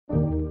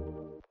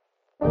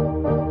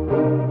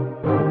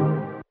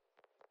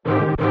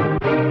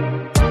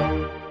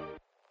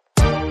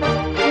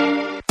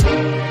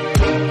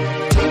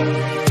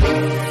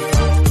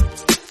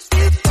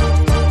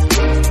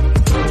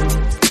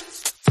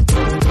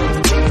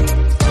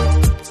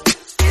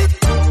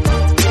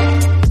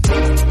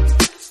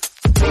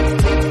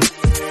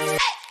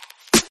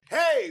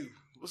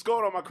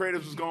my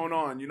creatives? What's going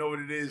on? You know what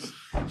it is.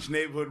 It's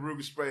Neighborhood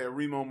Ruger Spray at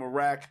Remo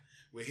Marak.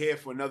 We're here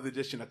for another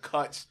edition of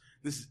Cuts.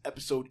 This is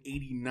episode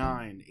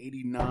 89.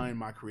 89,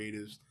 my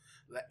creatives.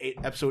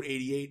 Episode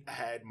 88, I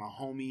had my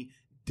homie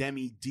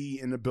Demi D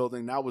in the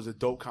building. That was a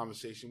dope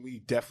conversation. We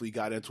definitely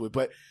got into it.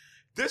 But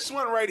this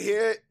one right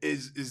here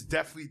is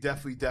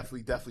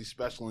definitely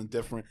special and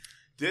different.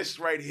 This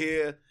right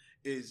here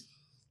is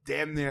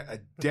damn near a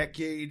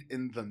decade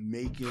in the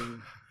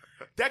making.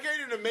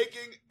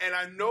 And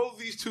I know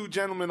these two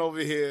gentlemen over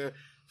here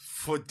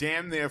for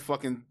damn near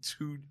fucking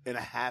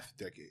 2.5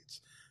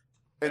 decades.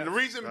 And the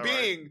reason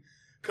being,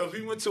 because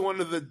we went to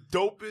one of the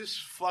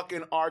dopest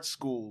fucking art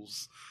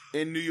schools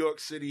in New York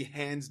City,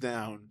 hands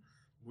down.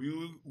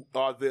 We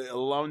are the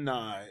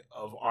alumni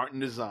of art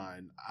and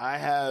design. I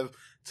have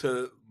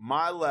to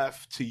my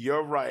left, to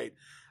your right,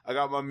 I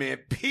got my man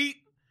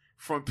Pete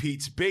from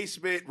Pete's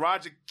Basement,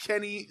 Roger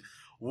Kenny.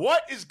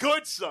 What is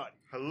good, son?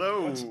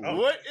 Hello.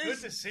 What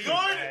is good to see good, you,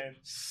 man.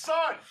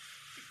 son?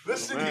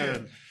 Listen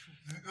here.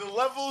 The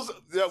levels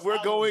that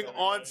we're going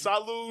on,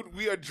 salud,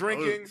 we are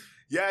drinking. Salud.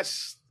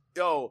 Yes,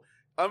 yo,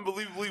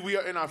 unbelievably, we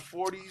are in our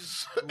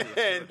 40s.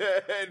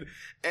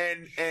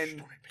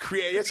 and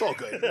create. It's all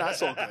good. No,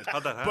 it's all good.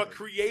 How'd that happen? But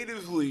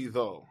creatively,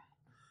 though,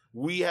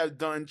 we have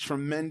done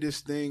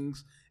tremendous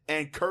things.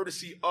 And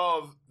courtesy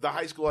of the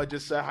high school I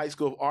just said, High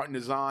School of Art and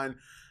Design,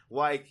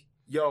 like,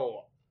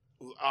 yo,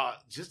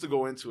 just to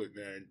go into it,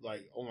 man,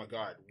 like, oh my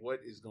God,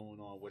 what is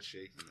going on? What's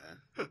shaking,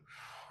 man?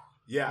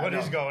 Yeah. What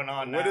is going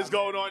on now? What is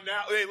going on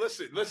now? Hey,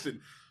 listen.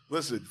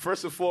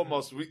 First and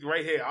foremost,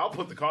 right here, I'll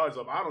put the cards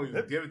up. I don't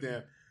even give a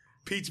damn.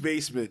 Pete's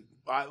Basement,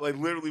 like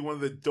literally one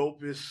of the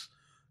dopest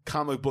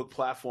comic book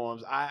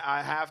platforms.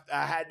 I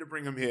had to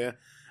bring him here.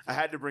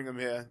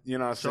 You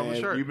know what I'm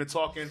saying? We've been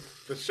talking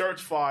the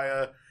Search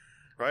Fire.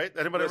 Right?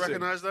 Anybody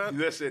recognize that?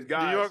 Listen,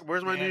 guys. New York,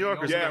 where's my New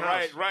Yorkers? Yeah, in the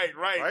house?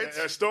 right.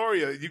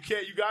 Astoria. You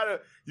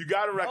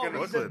gotta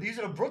recognize. These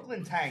are the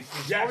Brooklyn tanks.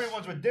 The Yes. Astoria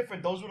ones were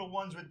different. Those were the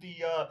ones with the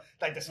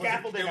like the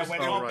scaffolding that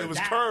went up. It was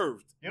down.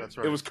 curved. Yep. That's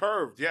right. It was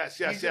curved. Yes.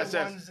 These are the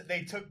ones that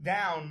they took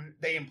down.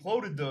 They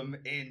imploded them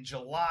in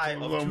July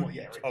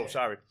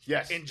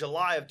Yes. In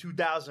July of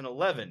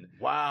 2011.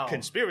 Wow.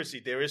 Conspiracy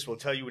theorists will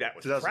tell you that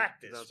was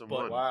practice.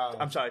 2001. But, Wow.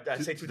 I'm sorry, did I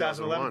say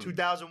 2011?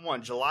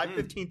 2001. July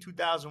 15,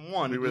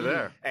 2001. We were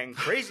there. And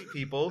crazy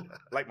people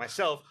like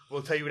myself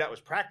will tell you that was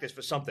practice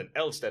for something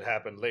else that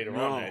happened later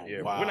on that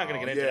year. Wow. We're not going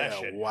to get into that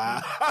shit.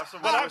 Wow. But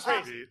I'm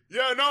crazy.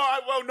 Yeah,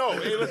 no.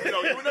 Hey, listen,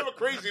 you were never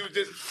crazy. It was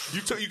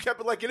just you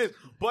kept it like it is.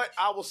 But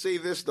I will say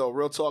this though,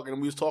 real talk,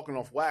 and we was talking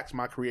off wax,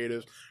 my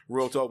creatives,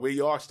 real talk. We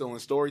are still in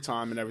story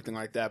time and everything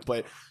like that.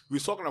 But we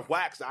was talking off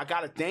wax. I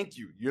gotta thank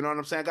you. You know what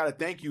I'm saying? I gotta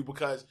thank you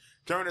because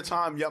during the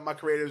time, my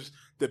creatives,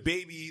 the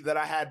baby that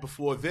I had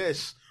before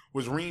this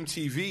was Ream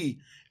TV,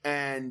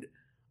 and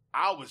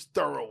I was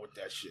thorough with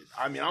that shit.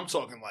 I mean, I'm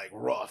talking like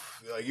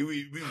rough. Like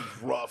we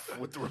was rough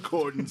with the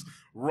recordings,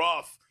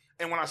 rough.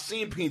 And when I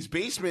seen Pete's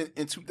Basement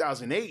in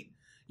 2008,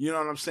 you know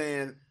what I'm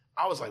saying?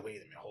 I was like, wait a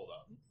minute, hold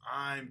up.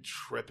 I'm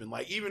tripping.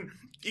 Like even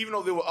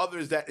though there were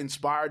others that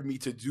inspired me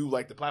to do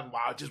like the platform,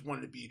 I just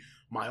wanted to be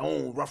my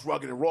own rough,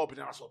 rugged, and raw. But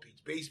then I saw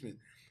Pete's Basement,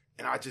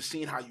 and I just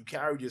seen how you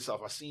carried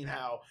yourself. I seen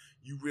how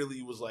you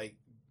really was like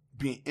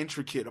being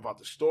intricate about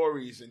the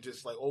stories and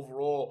just like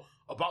overall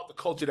about the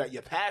culture that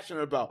you're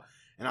passionate about.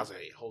 And I was like,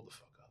 hey, hold the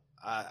fuck up.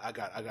 I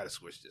got to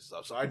switch this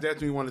up. So I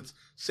definitely wanted to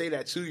say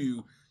that to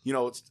you. You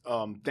know, it's,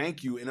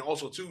 thank you. And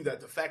also too,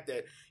 that the fact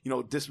that, you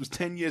know, this was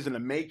 10 years in the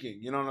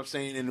making, you know what I'm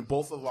saying? And in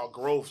both of our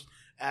growths,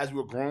 as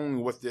we're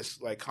growing with this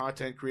like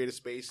content creator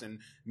space and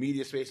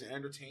media space and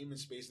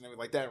entertainment space and everything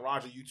like that. And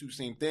Roger, you too,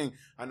 same thing.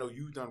 I know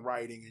you've done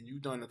writing and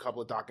you've done a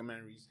couple of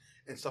documentaries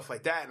and stuff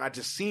like that. And I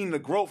just seen the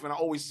growth, and I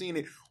always seen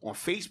it on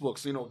Facebook.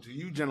 So, you know, to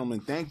you gentlemen,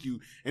 thank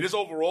you. And just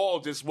overall,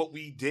 just what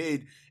we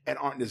did at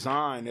Art and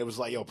Design, it was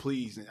like, yo,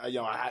 please. And,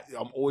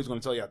 I'm always going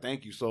to tell you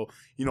thank you. So,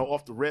 you know,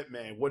 off the rip,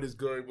 man, what is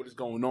good? What is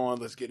going on?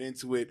 Let's get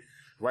into it.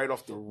 Right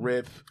off the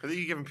rip. I think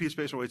you're giving Pete's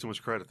Basement way too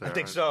much credit there. I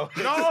think so.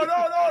 No.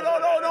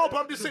 But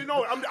I'm just saying,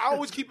 I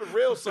always keep it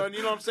real, son. You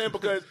know what I'm saying?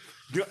 Because,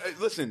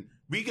 listen,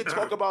 we can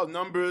talk about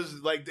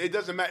numbers. Like, it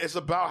doesn't matter. It's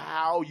about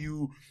how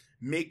you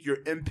make your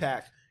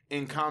impact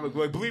in comic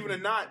book. Like, believe it or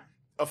not,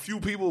 a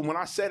few people, when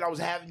I said I was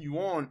having you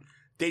on,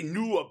 they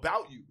knew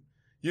about you.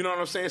 You know what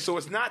I'm saying? So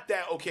it's not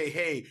that, okay,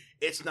 hey,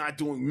 it's not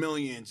doing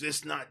millions,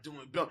 it's not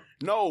doing billions.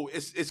 No,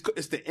 it's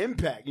the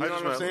impact. You know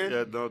what I'm saying?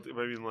 Yeah, no,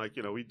 I mean, like,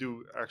 you know, we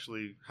do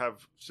actually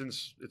have,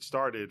 since it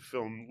started,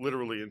 filmed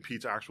literally in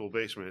Pete's actual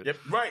basement. Yep.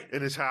 Right.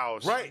 In his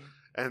house. Right.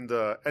 And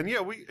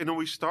yeah,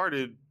 we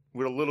started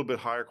with a little bit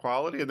higher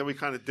quality, and then we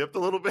kind of dipped a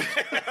little bit.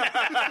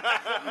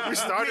 We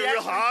started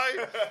real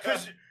high.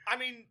 Because, I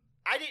mean,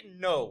 I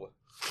didn't know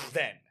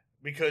then.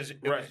 Because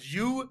it was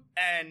you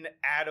and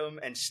Adam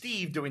and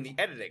Steve doing the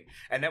editing.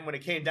 And then when it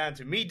came down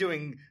to me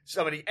doing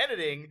some of the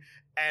editing,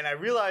 And I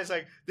realized,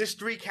 like, this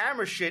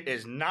 3-camera shit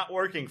is not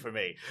working for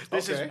me.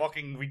 This is Okay.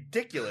 fucking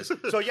ridiculous.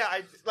 So, yeah,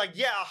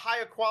 a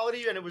higher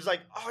quality, and it was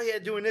like, oh, yeah,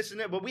 doing this and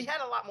that. But we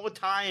had a lot more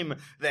time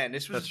then.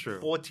 This was That's true.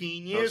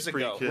 14 years That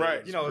was ago. pre-kids,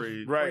 Right. You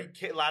know,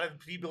 Right. a lot of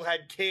people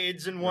had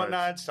kids and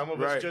whatnot. Some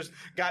of us Right. just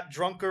got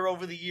drunker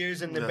over the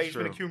years, and the That's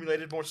basement true.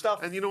 accumulated more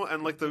stuff. And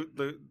and like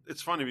the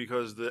it's funny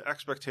because the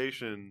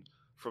expectation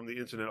from the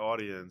internet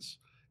audience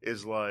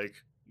is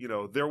like,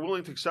 they're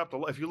willing to accept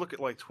if you look at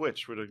like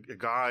Twitch with a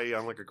guy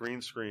on like a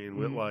green screen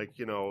with like,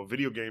 a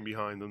video game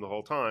behind him the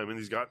whole time, and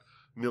he's got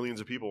millions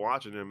of people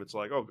watching him. It's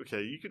like, oh,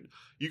 okay, you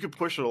can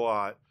push it a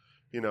lot,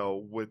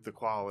 with the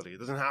quality. It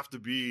doesn't have to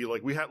be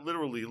like we had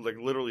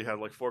literally had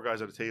like 4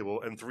 guys at a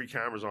table and 3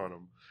 cameras on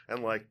them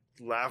and like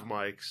lav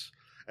mics.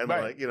 And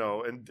Right.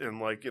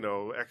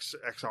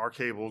 XR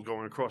cables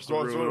going across the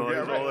Going room, through,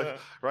 and yeah, all right. that,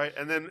 right?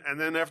 And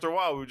then after a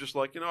while, we were just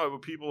like, when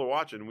people are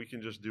watching, we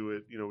can just do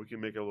it. We can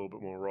make it a little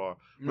bit more raw,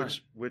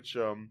 which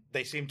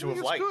They seem to I have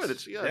think liked.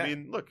 it's good. I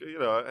mean, look,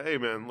 hey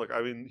man, look,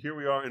 I mean, here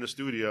we are in the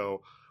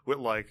studio with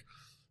like.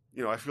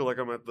 I feel like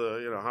I'm at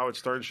the Howard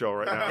Stern show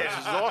right now. This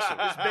is awesome.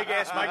 This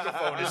big-ass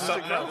microphone is This is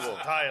something else incredible.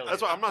 entirely.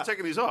 That's why I'm not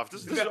taking these off.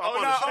 I'm no,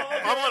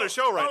 on a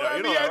show right now. I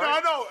You mean, know yeah,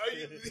 that, no, right? I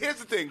know. Here's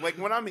the thing. Like,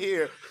 when I'm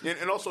here,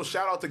 and also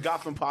shout out to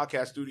Gotham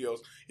Podcast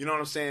Studios, you know what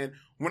I'm saying?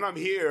 When I'm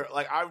here,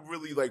 like, I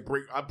really, like,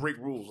 break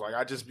rules. Like,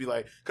 I just be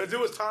like, because there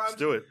was times Let's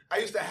do it. I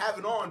used to have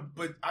it on,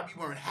 but I'd be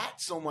wearing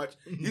hats so much.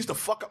 It used to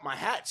fuck up my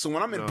hat. So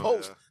when I'm in Oh,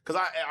 post, yeah. because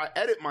I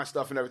edit my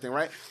stuff and everything,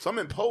 right? So I'm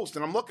in post,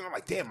 and I'm looking, I'm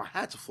like, damn, my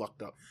hats are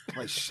fucked up. I'm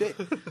like, shit.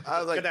 I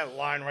was like, Got that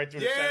line right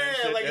through the center. and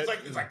yeah, shit. like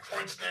it's like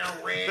crunch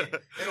down red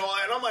and all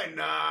that. And I'm like,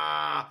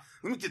 nah,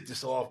 let me get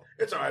this off.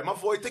 It's all right. My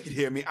voice, they can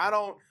hear me. I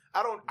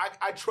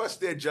trust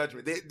their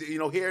judgment. They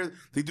here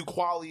they do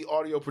quality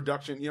audio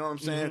production. You know what I'm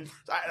saying?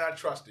 So I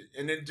trust it.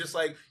 And then just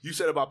like you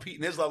said about Pete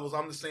and his levels,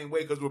 I'm the same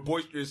way because we're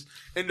boisterous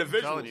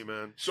individuals. telling you,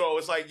 man. So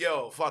it's like,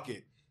 yo, fuck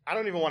it. I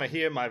don't even want to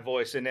hear my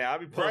voice in there. I'll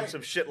be pulling Right.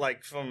 some shit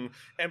like from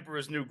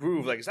Emperor's New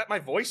Groove. Like, is that my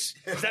voice?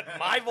 Is that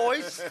my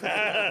voice?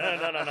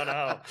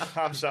 No.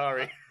 I'm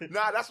sorry.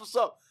 Nah, that's what's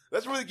up.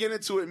 Let's really get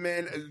into it,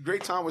 man. A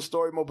great time with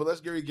Story Mode, but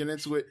let's really get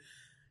into it.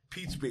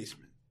 Pete's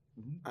Basement.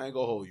 I ain't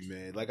gonna hold you,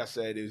 man. Like I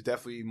said, it was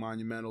definitely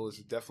monumental. It's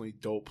a definitely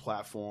dope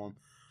platform.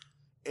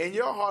 In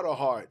your heart of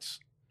hearts,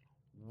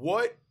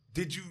 what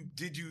did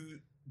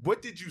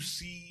you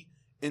see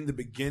in the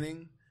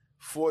beginning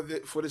for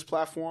this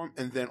platform,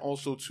 and then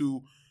also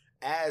to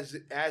as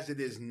it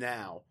is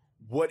now?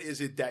 What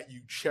is it that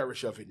you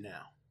cherish of it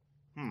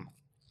now?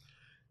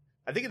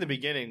 I think in the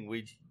beginning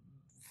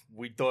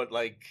we thought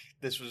like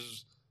this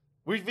was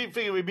we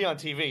figured we'd be on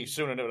TV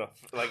soon enough,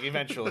 like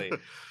eventually,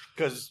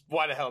 because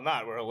why the hell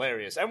not? We're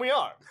hilarious, and we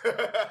are.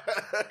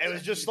 It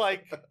was just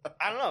like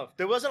I don't know.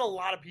 There wasn't a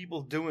lot of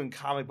people doing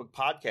comic book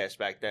podcasts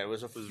back then. It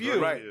was a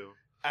few, Right.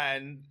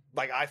 and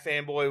like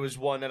iFanboy was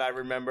one that I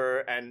remember,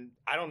 and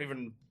I don't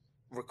even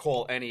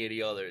recall any of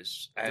the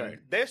others. And Right.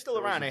 they're still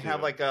There was around. a They few.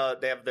 have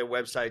they have their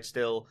website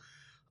still.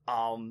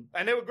 And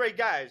they were great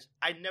guys.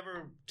 I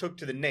never took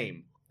to the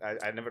name.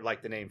 I never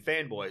liked the name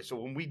Fanboy. So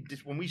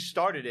when we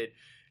started it,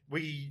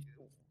 we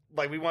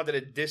wanted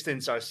to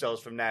distance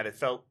ourselves from that. It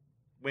felt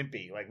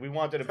wimpy. Like we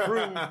wanted to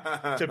prove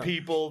to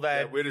people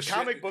that Yeah, we're the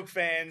comic shit. book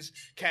fans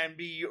can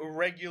be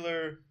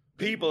regular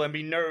people and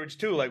be nerds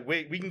too. Like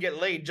we can get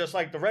laid just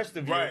like the rest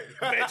of you. Right.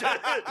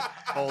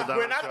 Hold down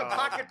We're not the job.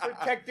 pocket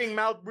protecting,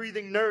 mouth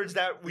breathing nerds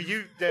that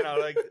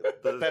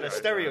that are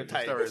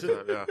stereotyped.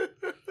 Stereotype,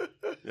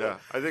 yeah.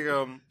 I think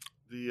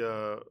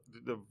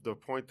the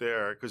point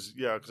there because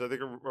I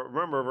think I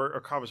remember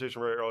a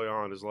conversation very early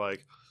on is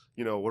like,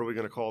 what are we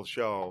going to call the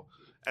show?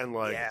 And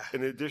like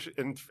in addition,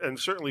 and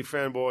certainly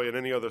Fanboy and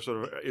any other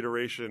sort of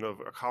iteration of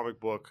a comic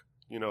book,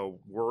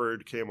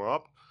 word came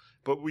up.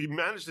 But we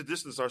managed to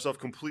distance ourselves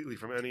completely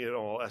from any and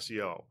all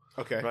SEO.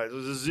 Okay. Right.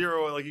 There's a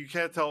zero, like you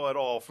can't tell at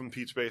all from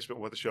Pete's Basement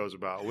what the show's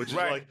about, which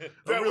Right. is like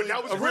That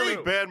was a really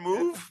great. bad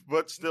move,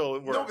 but still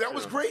it works. No, that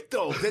was great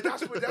though.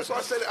 That's what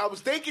I said. I was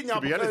thanking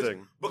y'all Could be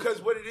anything.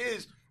 because what it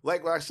is,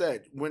 like I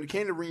said, when it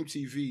came to Ream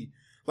TV,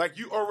 like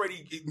you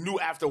already knew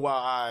after a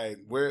while,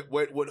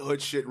 what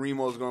hood shit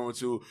Remo's going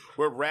to,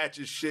 what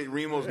ratchet shit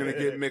Remo's going to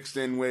get mixed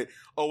in with,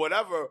 or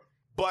whatever.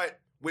 But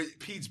with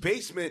Pete's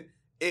Basement,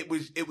 it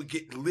would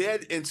get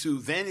led into,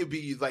 then it'd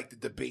be like the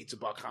debates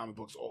about comic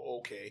books. Oh,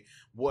 okay,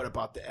 what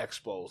about the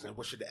expos and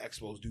what should the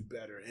expos do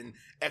better and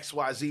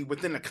XYZ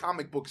within the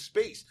comic book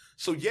space.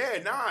 So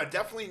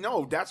definitely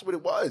no, that's what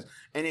it was,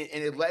 and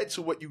it led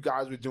to what you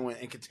guys were doing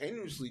and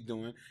continuously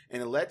doing,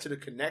 and it led to the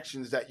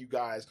connections that you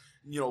guys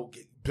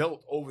get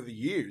built over the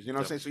years. You know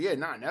what I'm saying?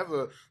 So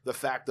never the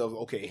fact of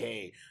okay,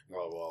 hey,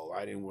 well,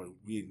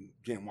 we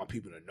didn't want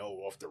people to know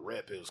off the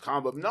rip it was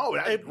comic book. No,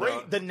 that's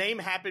great. The name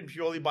happened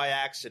purely by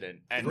accident.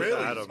 And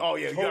Really? Adam. Oh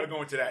yeah, you gotta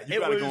go into that. You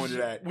gotta go into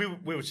that. We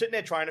were sitting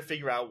there trying to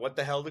figure out what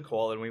the hell to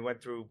call, and we went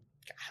through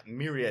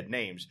myriad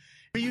names.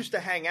 We used to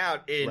hang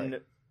out in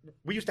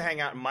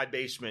my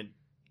basement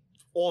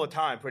all the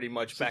time, pretty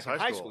much Since back in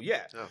high school.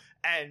 Yeah.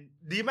 And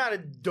the amount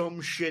of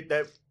dumb shit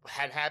that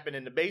had happened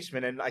in the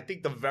basement. And I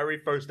think the very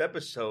first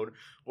episode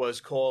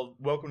was called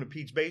Welcome to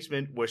Pete's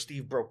Basement, where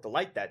Steve broke the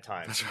light that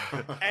time. That's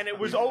right. And it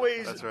was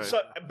always That's right. so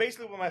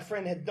basically what my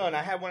friend had done.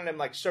 I had one of them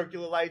like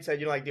circular lights,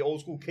 that, like the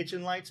old school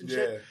kitchen lights and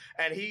shit.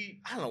 And I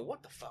don't know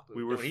what the fuck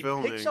We were doing.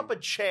 filming. He picks up a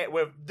chair.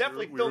 We're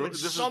definitely filming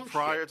This some is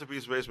prior shit. to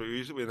Pete's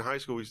Basement. In high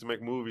school, we used to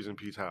make movies in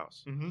Pete's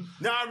house. Mm-hmm.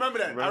 No, I remember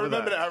that. I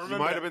remember that. You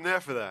might have been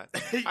there for that.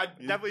 I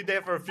definitely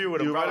there for a few of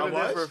them. You might have probably.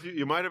 been there for a few.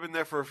 You might have been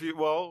there for a few.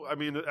 Well, I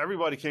mean,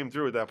 everybody came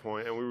through at that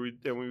point,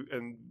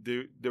 and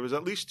there was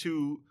at least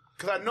two.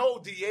 Because I know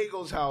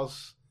Diego's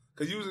house,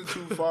 because you wasn't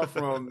too far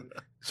from.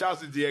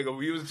 Shouts to Diego, but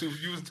you wasn't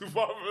too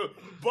far from.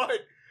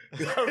 But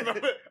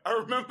I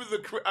remember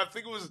I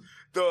think it was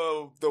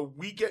the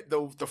weekend,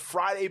 the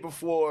Friday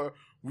before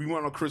we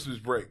went on Christmas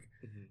break,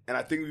 and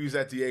I think we was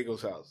at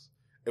Diego's house,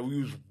 and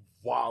we was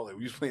wilding.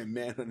 We was playing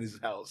Man in his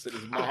house, and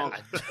his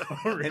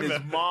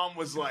mom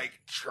was like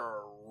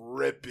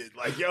tripping,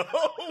 like, yo,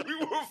 we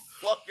were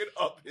fucking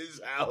up his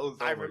house.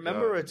 I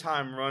remember a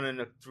time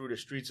running through the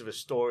streets of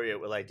Astoria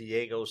with like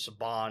Diego,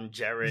 Saban,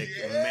 Jarek,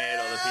 and mad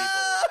other people,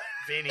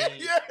 Vinny.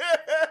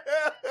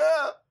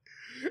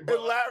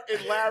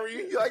 And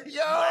Larry, you're like,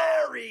 yo,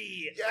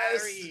 Larry,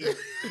 yes. Larry.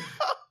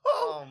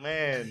 Oh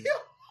man.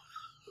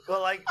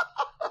 Well, like,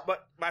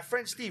 but my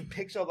friend Steve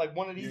picks up like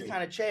one of these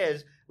kind of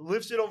chairs,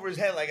 lifts it over his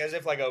head like as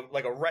if like a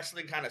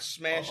wrestling kind of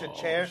smash a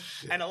chair,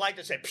 and a light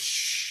to say,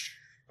 psh,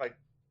 like,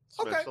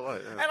 okay. The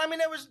light, yeah. And I mean,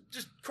 there was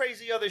just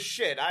crazy other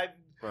shit. I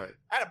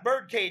had a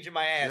bird cage in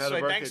my ass, You had a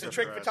like, bird thanks cage to up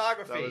trick your ass.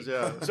 photography.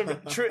 That was, Some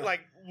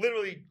like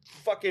literally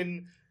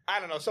fucking, I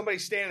don't know, somebody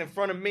standing in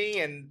front of me,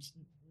 and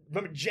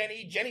remember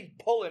Jenny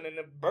pulling, and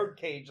the bird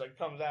cage like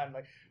comes out, and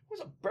like,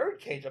 there's a bird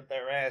cage up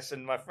their ass,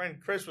 and my friend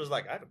Chris was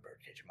like, I have a bird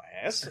cage in my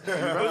ass. It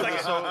was like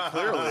so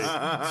clearly.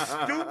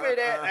 stupid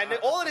ass, and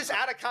all of this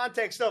out of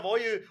context stuff. All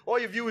your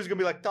viewers are gonna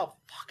be like, the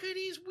fuck are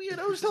these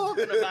weirdos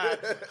talking about?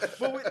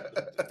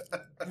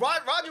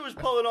 But Roger was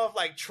pulling off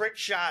like trick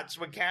shots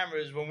with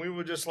cameras when we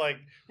were just like,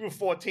 we were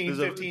 14,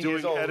 15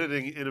 years old. Doing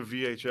editing in a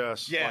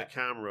VHS like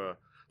camera.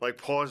 Like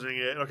pausing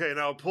it. Okay,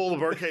 now pull the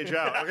birdcage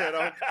out. Okay,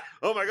 now,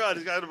 oh my God,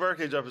 he's got the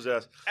birdcage up his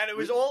ass. And it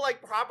was all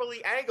like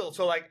properly angled.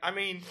 So like, I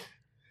mean,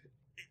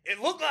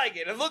 it looked like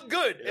it. It looked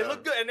good. Yeah. It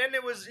looked good. And then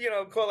there was,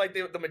 called like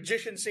the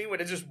magician scene where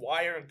there's just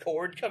wire and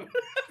cord coming.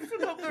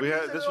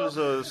 This was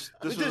a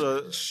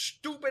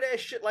stupid ass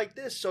shit like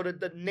this. So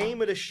that the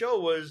name of the show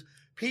was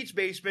Pete's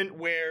Basement,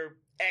 where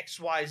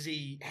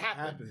XYZ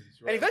happened.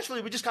 And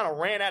eventually we just kind of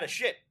ran out of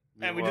shit.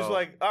 And we just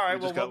like, all right,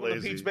 well, welcome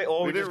to Pete's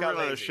Basement. We didn't run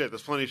out of shit.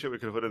 There's plenty of shit we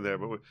could have put in there,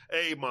 but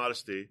A,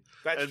 modesty.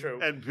 That's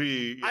true. And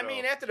B, I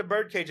mean, after the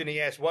birdcage in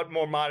the ass, what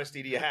more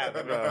modesty do you have?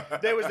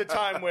 There was the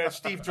time where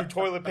Steve threw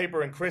toilet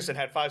paper and Chris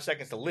had 5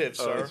 seconds to live,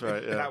 sir. Oh, that's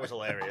right. Yeah. That was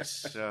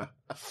hilarious. Yeah.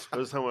 There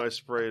was the time when I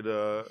sprayed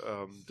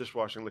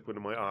dishwashing liquid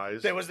in my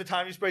eyes. There was the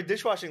time you sprayed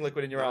dishwashing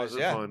liquid in your eyes,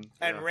 fun.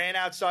 And ran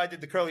outside, did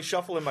the curly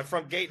shuffle in my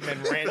front gate, and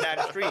then ran down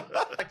the street.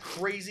 Like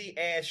crazy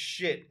ass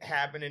shit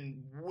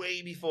happening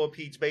way before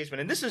Pete's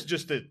Basement. And this is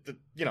just the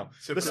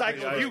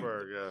cycle of you.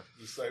 The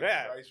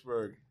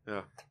iceberg.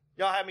 Yeah.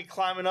 Y'all had me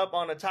climbing up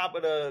on the top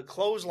of the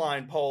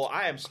clothesline pole.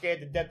 I am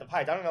scared to death of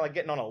heights. I don't know, like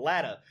getting on a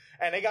ladder.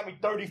 And they got me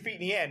 30 feet in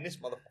the air, and this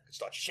motherfucker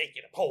starts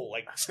shaking the pole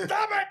like,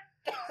 stop it!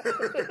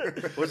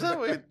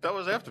 That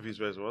was after Pete's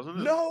Basement, wasn't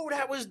it? No,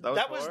 that was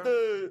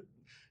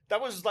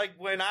like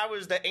when I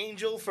was the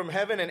angel from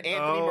heaven and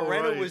Anthony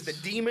Moreno was the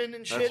demon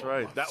and shit. That's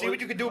right. See what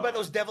you could do about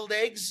those deviled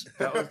eggs?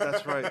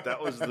 That's right. That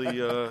was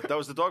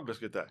the dog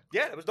biscuit day.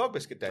 Yeah, it was dog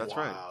biscuit day. That's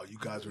Wow, right. you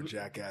guys were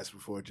jackass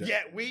before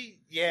jackass.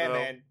 Yeah,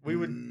 man. We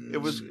would.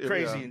 It was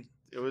crazy.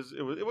 It was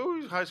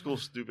high school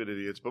stupid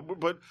idiots, but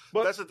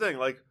that's the thing.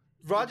 Like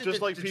Roger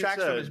just like detracts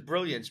Pete from said, his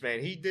brilliance, man.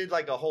 He did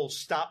like a whole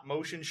stop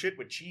motion shit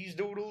with cheese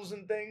doodles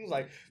and things.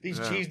 Like these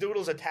cheese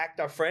doodles attacked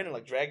our friend and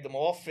like dragged them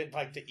off and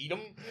like to eat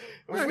them.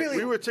 It was really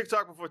we were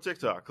TikTok before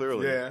TikTok,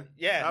 clearly.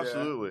 Yeah,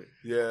 absolutely.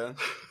 Yeah.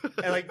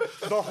 And like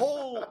the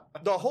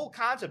whole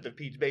concept of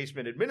Pete's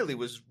Basement, admittedly,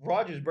 was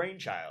Roger's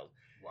brainchild.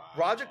 Wow.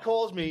 Roger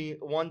calls me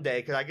one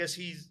day because I guess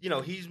he's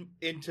on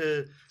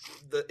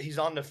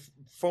the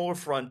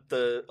forefront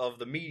of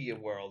the media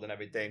world and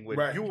everything.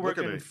 Right. You were Look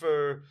at working me.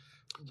 for.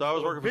 So I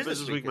was working for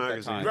Business Week at that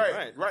magazine,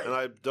 time. Right. and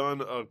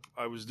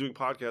I was doing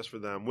podcasts for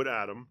them with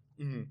Adam.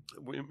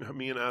 Mm-hmm.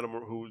 Me and Adam,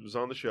 who was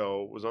on the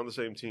show, was on the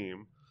same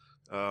team,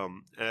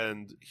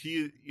 and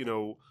he,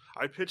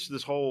 I pitched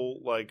this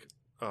whole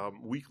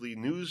weekly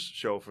news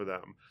show for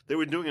them. They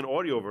were doing an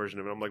audio version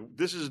of it. I'm like,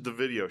 this is the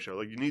video show.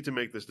 Like, you need to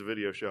make this the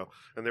video show.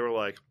 And they were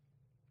like,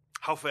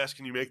 how fast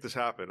can you make this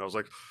happen? I was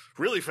like,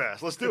 really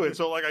fast. Let's do it.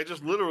 So I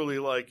just literally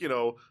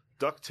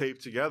duct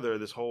taped together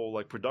this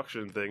whole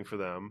production thing for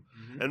them.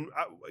 Mm-hmm. And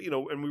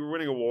and we were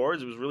winning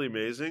awards. It was really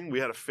amazing. We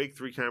had a fake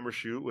 3-camera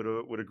shoot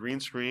with a green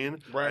screen.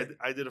 Right.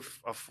 I did a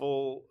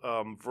full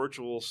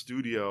virtual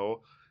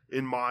studio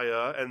in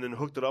Maya and then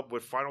hooked it up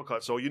with Final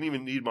Cut. So you didn't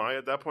even need Maya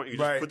at that point. You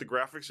just put the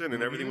graphics in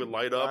and everything would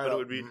light up and it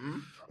would be,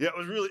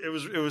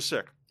 it was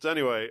sick. So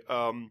anyway,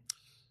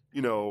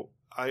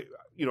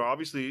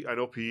 obviously I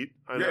know Pete,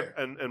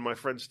 and my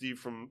friend Steve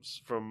from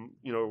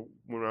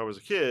when I was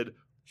a kid.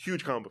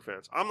 Huge comic book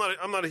fans. I'm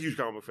not a huge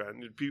comic book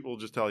fan. People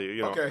just tell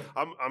you, Okay.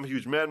 I'm a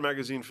huge Mad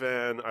Magazine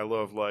fan. I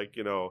love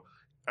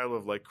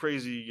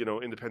crazy,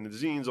 independent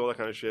zines, all that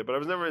kind of shit. But I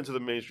was never into the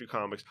mainstream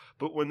comics.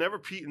 But whenever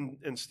Pete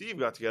and Steve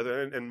got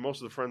together, and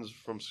most of the friends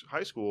from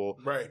high school,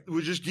 right,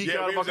 would just geek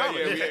out about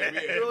comics.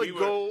 Really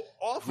go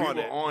off on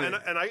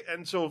it.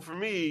 And so for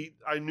me,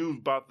 I knew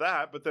about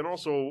that. But then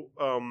also,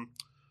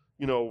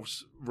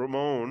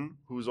 Ramon,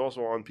 who's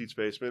also on Pete's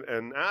Basement,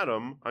 and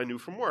Adam, I knew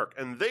from work.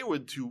 And they were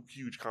two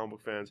huge comic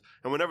book fans.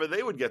 And whenever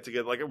they would get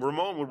together, like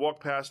Ramon would walk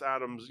past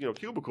Adam's,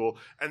 cubicle,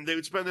 and they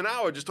would spend an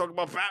hour just talking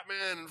about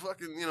Batman and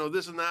fucking,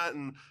 this and that.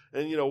 And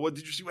what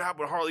did you see what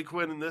happened with Harley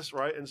Quinn and this,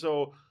 right? And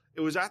so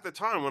it was at the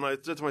time when I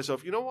said to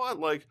myself, you know what?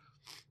 Like,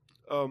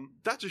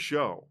 that's a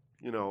show,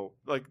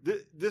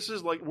 this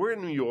is like, we're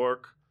in New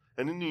York.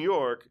 And in New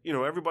York,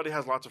 everybody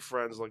has lots of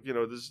friends. Like,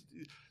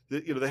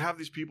 they have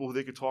these people who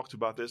they could talk to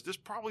about this. There's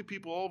probably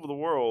people all over the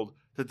world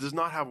that does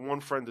not have one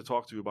friend to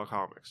talk to about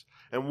comics.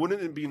 And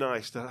wouldn't it be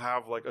nice to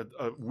have like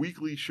a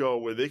weekly show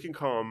where they can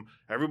come,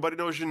 everybody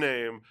knows your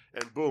name,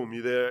 and boom,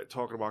 you're there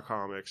talking about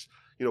comics.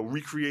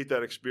 Recreate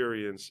that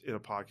experience in a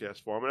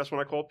podcast form. And that's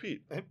when I called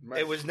Pete.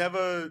 It was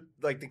never,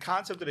 like, the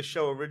concept of the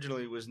show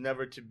originally was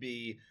never to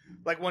be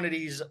like one of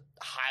these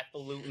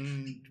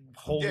highfalutin,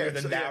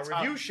 holier-than-thou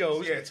review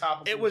shows.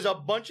 It was a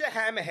bunch of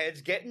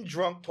hammerheads getting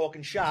drunk,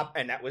 talking shop,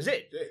 and that was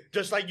it. Yeah.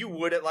 Just like you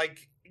would at,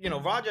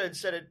 Roger had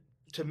said it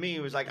to me.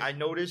 It was like, I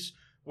notice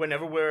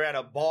whenever we're at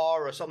a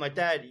bar or something like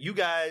that, you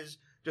guys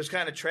just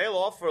kind of trail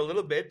off for a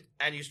little bit,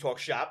 and you talk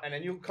shop, and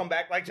then you come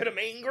back, to the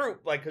main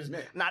group. Because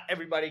not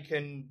everybody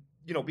can...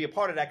 be a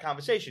part of that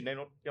conversation. They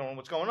don't know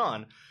what's going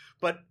on.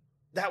 But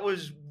that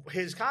was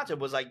his concept,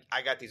 was like,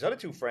 I got these other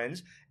two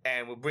friends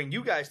and we'll bring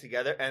you guys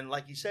together. And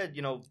like you said,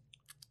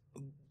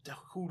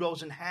 who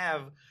doesn't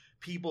have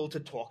people to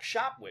talk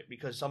shop with?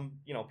 Because some,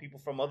 people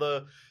from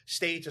other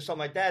states or something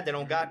like that, they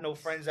don't got no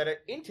friends that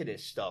are into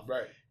this stuff.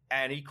 Right.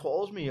 And he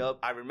calls me up.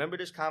 I remember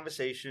this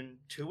conversation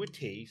to a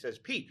T. He says,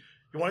 Pete,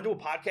 you want to do a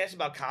podcast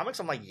about comics?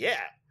 I'm like, yeah.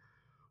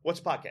 What's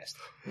a podcast?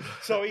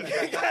 So he wait,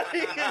 it'll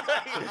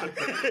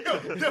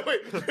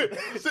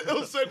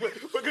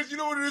segue, because you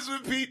know what it is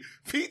with Pete?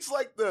 Pete's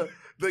like the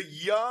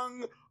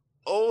young,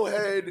 old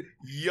head,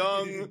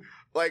 young,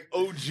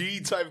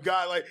 OG type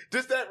guy. Like,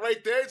 just that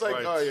right there, it's like,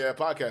 right. Oh yeah,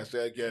 podcast.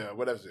 Yeah,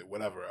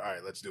 whatever. All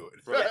right, let's do it.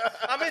 Right.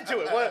 I'm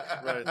into it.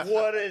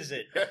 What is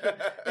it?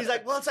 He's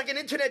like, well, it's like an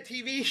internet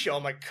TV show.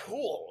 I'm like,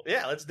 cool.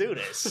 Yeah, let's do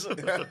this.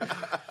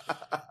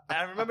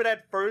 I remember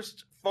that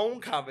first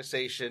phone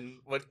conversation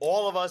with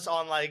all of us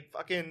on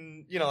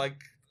fucking,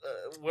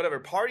 whatever,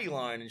 party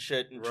line and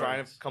shit, and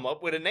trying to come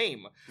up with a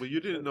name. Well,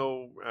 you didn't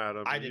know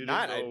Adam. I did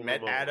not. I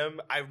met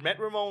Adam. I met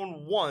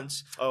Ramon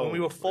once when we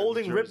were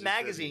folding Rip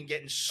Magazine,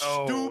 getting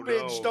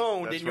stupid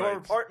stoned in your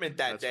apartment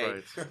that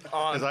day. Right.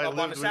 on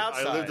the south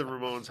side. I lived at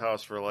Ramon's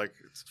house for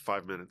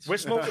 5 minutes. We're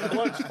smoking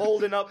blunts,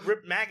 folding up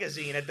Rip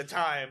Magazine at the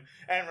time,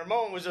 and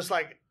Ramon was just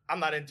like, I'm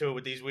not into it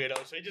with these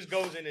weirdos. So he just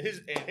goes into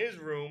his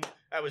room.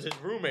 That was his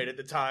roommate at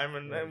the time,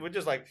 and we're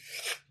just like,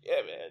 yeah,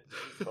 man,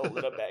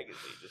 folded up magazine,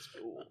 it's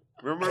cool.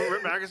 Remember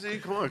Rip Magazine?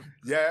 Come on.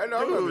 Yeah, I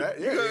know. Dude, that.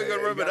 You gotta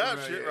remember that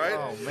shit, right?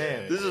 Oh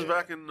man, this is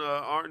back in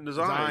art and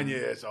design.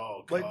 Yes.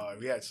 Oh god,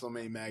 we had so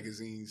many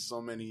magazines,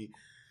 so many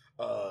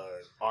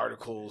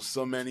articles,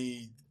 so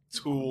many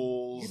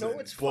tools, and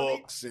books,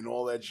 funny? And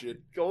all that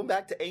shit. Going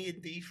back to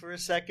A&D for a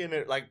second,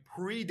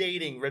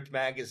 predating Rip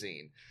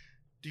Magazine.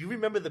 Do you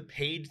remember the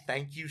paid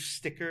thank you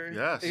sticker?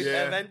 Yes.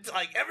 Event?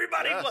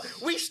 Everybody,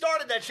 we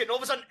started that shit, and all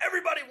of a sudden,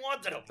 everybody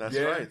wanted them. That's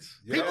right.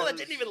 People that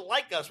didn't even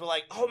like us were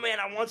like, oh man,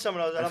 I want some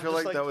of those. I feel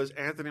like that was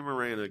Anthony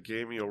Morena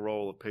gave me a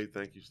roll of paid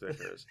thank you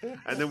stickers.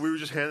 And then we were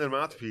just handing them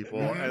out to people,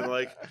 and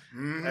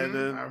and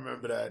then... I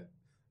remember that.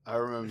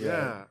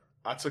 That.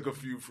 I took a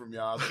few from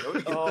y'all.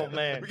 Oh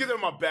man, we get them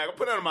in my bag. I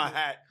put it in my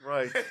hat.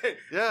 Right.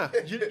 Yeah.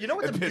 You know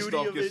what the beauty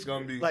of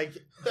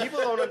it? People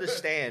don't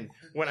understand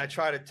when I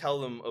try to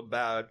tell them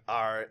about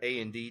our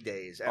A&D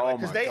days,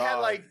 because they had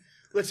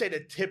let's say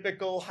the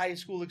typical high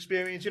school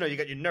experience. You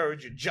got your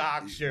nerds, your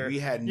jocks, we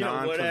had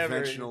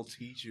non-conventional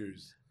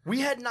teachers.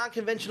 We had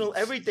non-conventional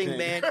everything,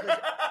 man.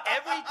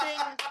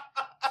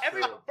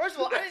 First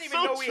of all, I didn't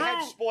even know we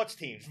had sports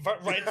teams,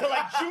 right? Until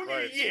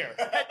junior year.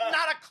 Had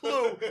not a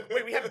clue.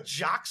 Wait, we have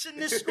jocks in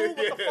this school?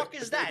 What the fuck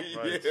is that?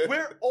 Right.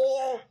 We're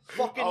all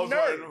fucking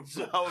nerds.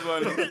 I was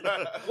on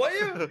Were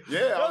you?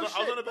 Yeah, I was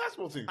on the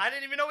basketball team. I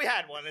didn't even know we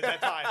had one at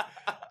that time.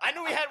 I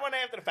knew we had one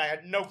after the fact. I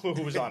had no clue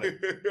who was on it.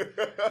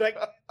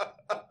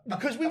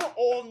 Because we were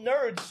all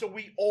nerds, so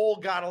we all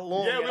got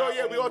along. Yeah,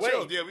 we all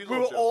chilled. Yeah, we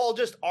were all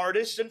just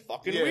artists and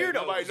fucking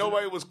weirdos.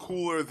 Nobody was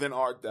cooler than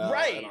Art.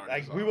 Right.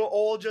 We were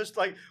all just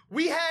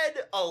we had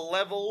a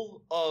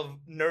level of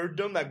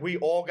nerddom that we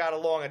all got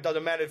along. It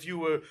doesn't matter if you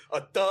were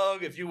a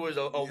thug, if you was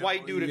a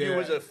white dude, if you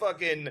was a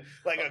fucking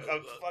like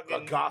a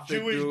fucking gothic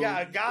Jewish dude.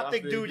 guy, a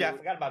gothic dude. Yeah, I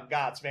forgot about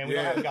goths, man. We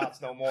don't have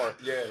goths no more.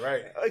 Yeah,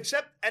 right.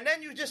 And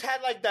then you just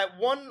had like that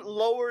one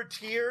lower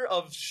tier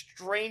of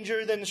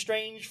stranger than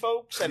strange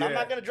folks, and I'm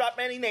not gonna drop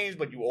any names,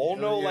 but you all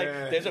know like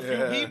there's a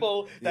few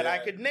people that I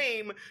could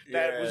name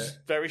that was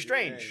very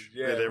strange.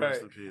 Yeah, they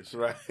rest in peace.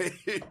 Right.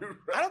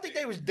 I don't think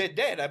they was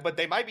dead, but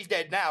they might be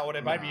dead now, or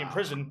they might be in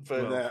prison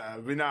for.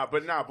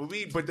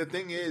 But the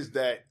thing is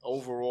that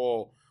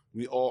overall,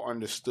 we all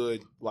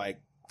understood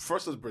like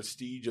first the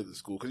prestige of the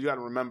school because you got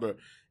to remember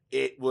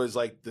it was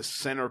like the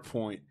center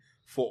point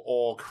for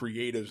all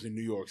creatives in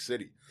New York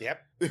City.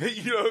 Yep.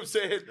 You know what I'm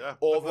saying? Yeah.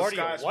 All the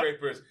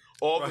skyscrapers.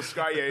 All the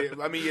sky,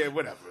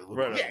 whatever.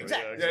 Right, yeah,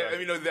 exactly. Yeah, I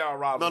mean, there are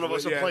robbers. None of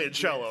us are playing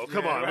cello.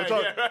 Come on, we're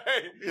talking.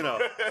 You know,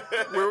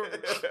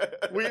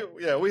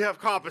 we have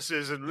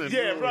compasses and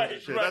shit.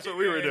 That's what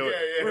we were doing.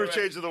 We were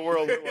changing the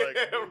world with like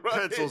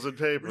pencils and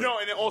paper. No,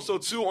 and then also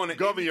too on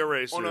gummy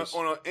erasers.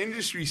 On an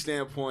industry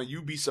standpoint,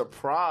 you'd be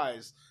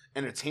surprised.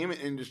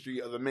 Entertainment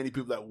industry of the many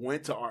people that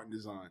went to art and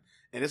design.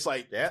 And it's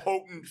like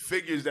potent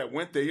figures that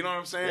went there. You know what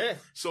I'm saying? Yeah.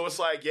 So it's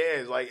like,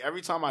 it's like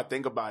every time I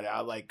think about it,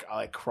 I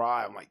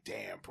cry. I'm like,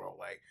 damn, bro,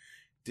 like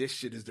this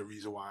shit is the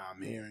reason why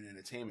I'm here in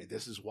entertainment.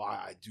 This is why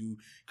I do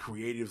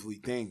creatively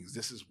things.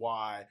 This is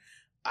why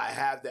I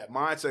have that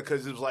mindset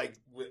because it was like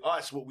with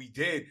us, what we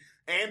did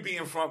and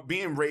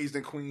being raised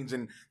in Queens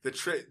and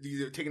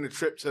taking the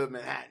trip to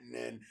Manhattan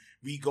and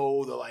we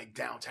go to like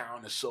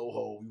downtown to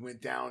Soho. We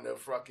went down to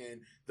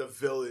fucking the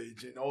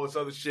Village and all this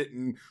other shit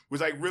and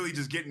was like really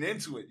just getting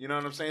into it. You know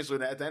what I'm saying?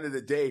 So at the end of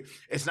the day,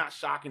 it's not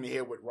shocking to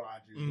hear what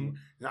Roger's doing.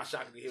 It's not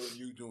shocking to hear what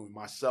you doing,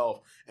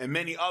 myself, and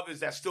many others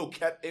that still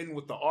kept in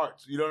with the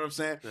arts. You know what I'm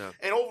saying? Yeah.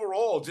 And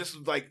overall,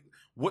 just like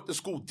what the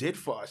school did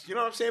for us. You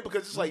know what I'm saying?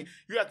 Because it's like,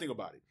 you got to think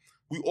about it.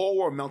 We all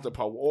were a melting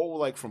pot. We all were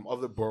like from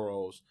other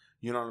boroughs.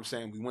 You know what I'm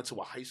saying? We went to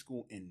a high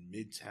school in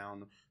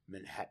Midtown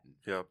Manhattan.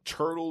 Yep.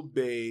 Turtle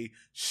Bay,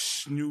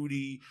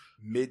 snooty,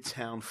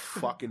 Midtown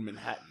fucking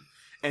Manhattan.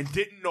 And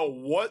didn't know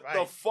what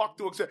the fuck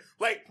to accept.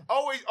 Like,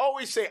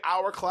 always say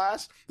our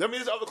class. I mean,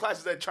 there's other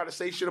classes that try to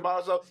say shit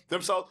about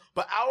themselves.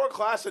 But our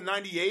class in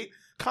 98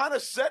 kind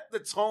of set the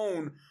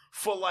tone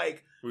for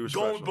like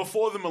going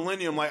before the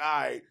millennium. Like,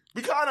 all right,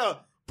 we kind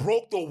of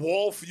broke the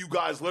wall for you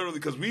guys literally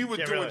because we were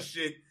doing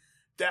shit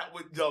that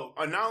would, not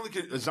only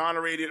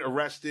exonerated,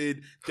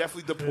 arrested,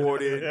 definitely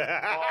deported,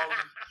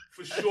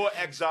 for sure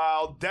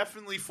exiled,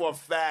 definitely for a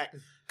fact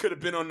could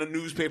have been on the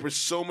newspaper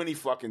so many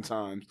fucking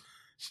times.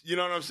 You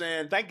know what I'm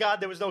saying? Thank God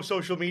there was no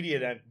social media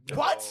then.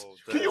 What?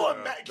 Could you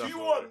imagine?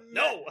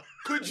 No.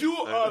 Could you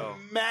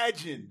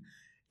imagine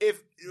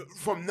if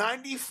from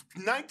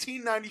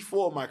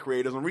 1994, my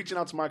creators, I'm reaching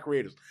out to my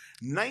creators,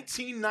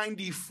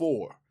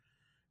 1994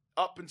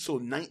 up until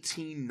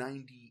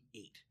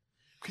 1998.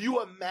 Can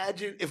you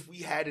imagine if we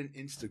had an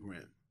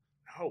Instagram?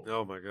 No.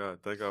 Oh my God!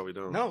 Thank God we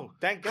don't. No,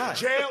 thank God.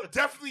 Jail,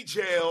 definitely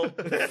jail.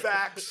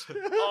 Facts.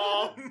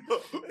 I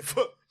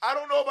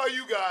don't know about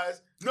you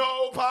guys.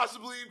 No,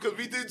 possibly because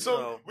we did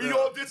some. We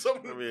all did some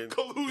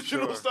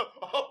collusional stuff.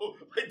 Oh,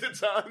 like the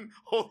time.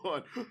 Hold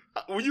on.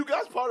 Were you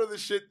guys part of the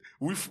shit?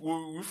 We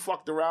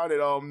fucked around at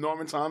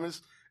Norman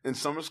Thomas in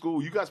summer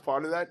school. You guys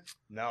part of that?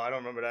 No, I don't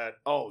remember that.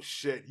 Oh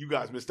shit! You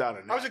guys missed out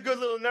on that. I was a good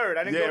little nerd.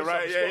 I didn't go to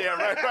summer school.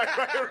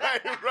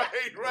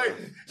 Right.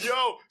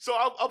 Yo, so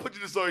I'll put you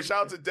in the story.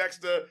 Shout out to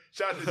Dexter.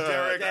 Shout out to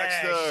Derek.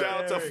 Shout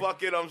out to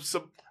fucking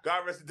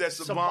God rest his dead,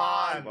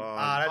 Saban.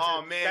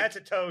 Man, that's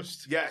a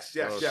toast. Yes.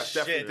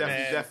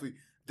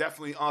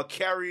 Definitely.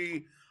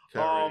 Carrie. Who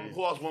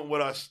else went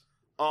with us?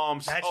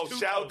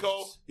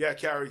 Shalico. Yeah,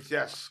 Carrie.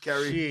 Yes,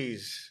 Carrie.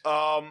 Jeez.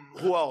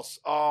 Who else?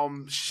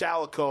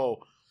 Shalico.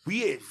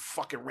 We had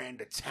fucking ran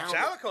to town.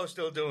 Shalico's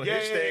still doing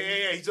his thing.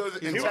 Yeah. He's don't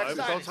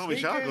tell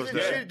me Shalico's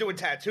there. Doing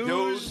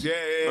tattoos. Yeah.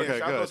 Okay,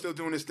 Shalico's still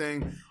doing his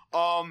thing.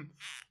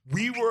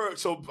 We were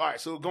so all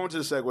right. So going to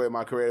the segue of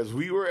my careers,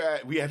 we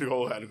had to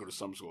go to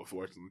summer school.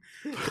 Unfortunately,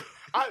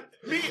 all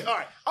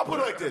right. I'll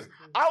put it like this: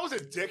 I was a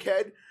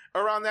dickhead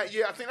around that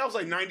year. I think that was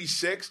like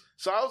 96.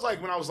 So I was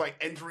like, when I was like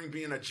entering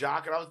being a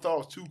jock, and I thought I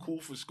was too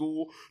cool for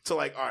school to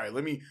like, all right,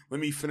 let me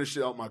finish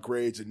out my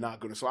grades and not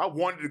go to. So I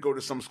wanted to go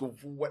to summer school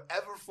for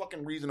whatever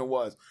fucking reason it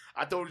was.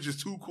 I thought it was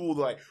just too cool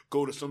to like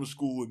go to summer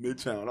school in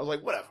Midtown. I was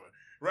like, whatever,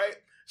 right?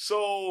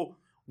 So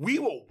we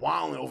were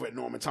wilding over at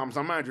Norman Thomas.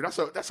 I'm mind you,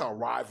 that's a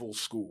rival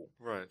school.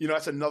 Right. You know,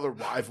 that's another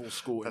rival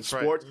school in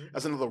sports. Right.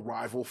 That's another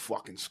rival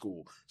fucking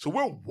school. So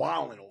we're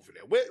wilding over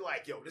there. We're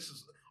like, yo, this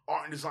is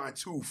art and design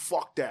too.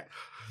 Fuck that.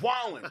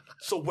 Wilding.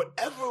 So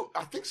whatever,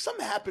 I think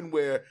something happened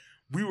where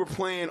we were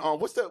playing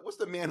what's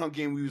the manhunt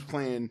game we was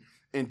playing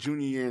in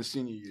junior year and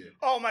senior year?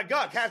 Oh my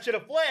God, Capture the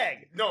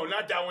Flag. No,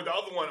 not that one. The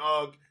other one.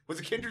 Was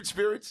it Kindred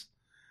Spirits?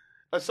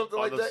 Or something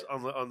like that?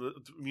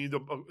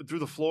 Through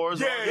the floors?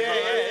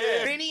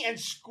 Yeah. Vinny and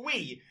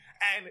Squee.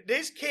 And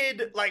this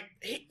kid, like,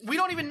 we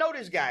don't even know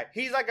this guy.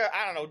 He's like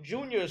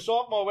junior,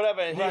 sophomore,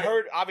 whatever. And he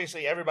heard,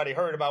 obviously, everybody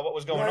heard about what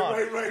was going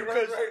on.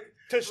 Right.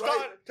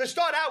 to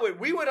start out with,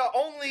 we were the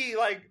only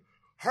like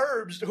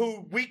herbs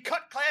who we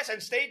cut class and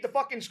stayed to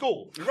fucking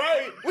school.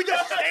 Right. We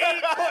just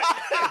stayed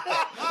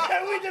put.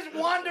 And we just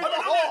wandered the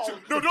hall.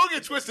 Don't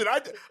get twisted.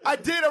 I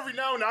did every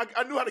now and then.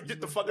 I knew how to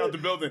get the fuck out the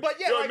building. But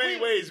yeah, in like many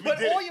ways.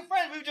 But all your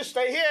friends, we would just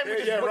stay here and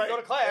we just wouldn't go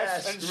to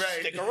class and right.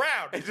 stick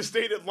around. And just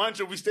stayed at lunch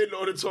or we stayed in the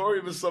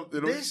auditorium or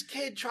something. This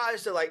kid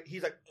tries to like,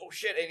 he's like, oh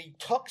shit, and he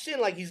tucks in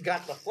like he's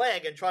got the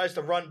flag and tries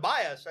to run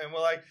by us, and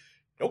we're like,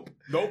 nope.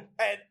 And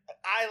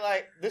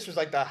this was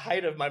like the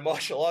height of my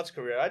martial arts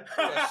career. I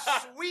threw a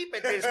sweep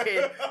at this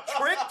kid,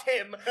 tricked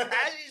him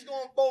as he's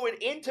going forward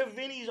into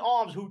Vinny's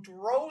arms, who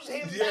throws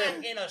him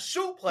back in a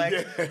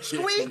suplex.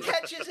 Squeak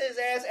catches his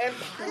ass and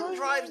pile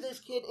drives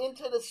this kid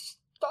into the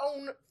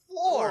stone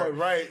floor. Oh,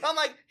 right. I'm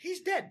like,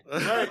 he's dead.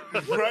 Right.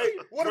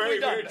 What have we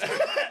done?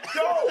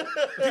 Yo,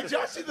 did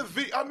y'all see the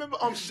video? I remember.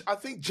 I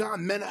think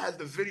John Mena has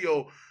the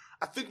video.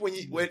 I think when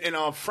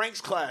in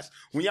Frank's class,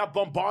 when y'all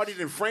bombarded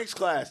in Frank's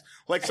class,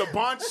 like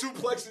Saban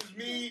suplexes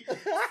me,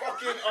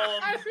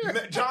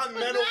 fucking John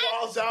Mena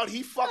walls out,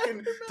 he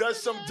fucking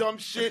does some dumb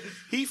shit,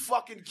 he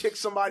fucking kicks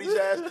somebody's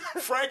ass.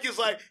 Frank is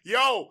like,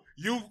 yo,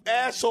 you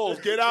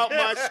assholes, get out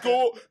my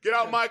school, get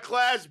out my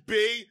class,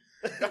 B.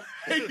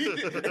 and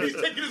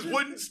he's taking his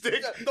wooden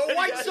stick. The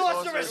white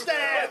sorcerer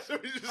staff.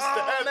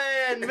 Oh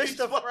man,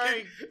 Mr.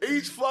 Frank.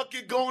 He's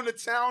fucking going to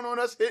town on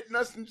us, hitting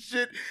us and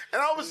shit.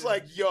 And I was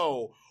like,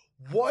 yo,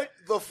 what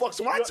the fuck?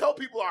 So when I tell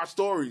people our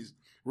stories,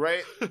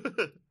 right?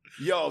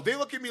 Yo, they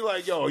look at me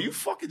like, yo, are you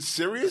fucking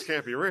serious? This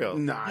can't be real.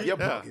 Nah, you're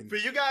bugging. For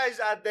you guys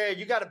out there,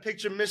 you got to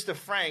picture Mr.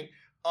 Frank.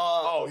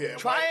 Y'all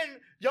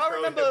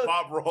remember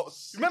Bob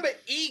Ross? Remember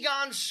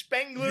Egon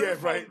Spengler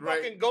from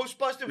fucking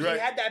Ghostbusters? He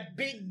had that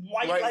big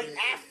white like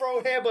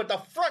afro hair, but the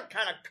front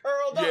kind of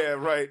curled up. Yeah,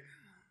 right.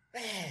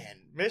 Man,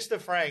 Mr.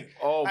 Frank.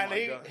 Oh and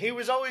my God. He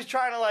was always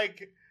trying to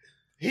like.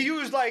 He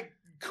used like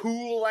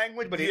cool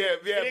language, but he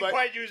didn't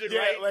quite use it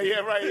right.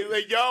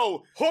 Like,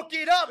 yo, hook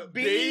it up,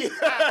 B.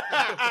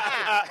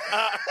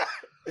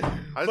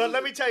 But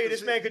let me tell you,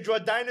 this man could draw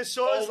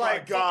dinosaurs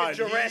like fucking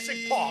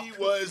Jurassic Park. He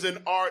was an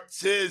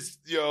artist,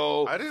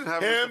 yo. I didn't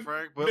have him, Mr.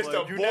 Frank, but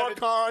Mr.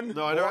 Borcon.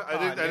 No, I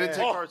didn't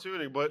take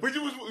cartooning, but was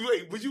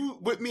you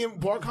with me in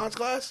Borcon's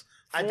class?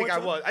 I think I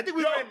was. I think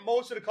we were in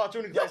most of the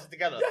cartooning classes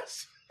together.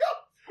 Yes.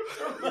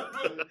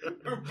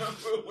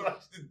 Remember what I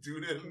used to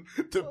do to him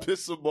to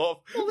piss him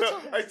off?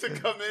 I used to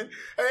come in,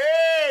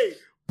 hey,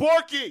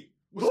 Borky,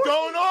 what's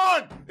going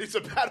on? He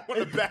said, pat him on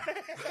the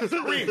back.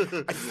 Scream.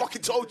 I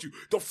fucking told you,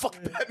 don't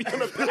fucking pat me on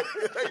the back.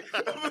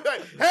 I'm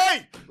like,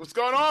 hey, what's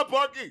going on,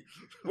 Borky?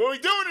 What are we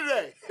doing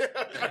today?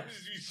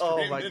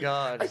 Oh my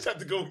God. I just had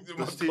to go.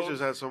 Those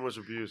teachers had so much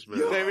abuse, man.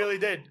 They really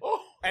did.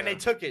 And they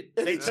took it.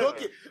 They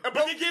took it. But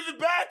they gave it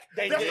back.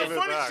 That's the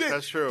funny shit.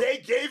 That's true. They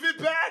gave it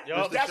back.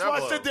 Yep. That's why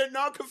I said they're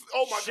not.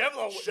 Oh my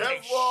God.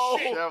 Chevlo.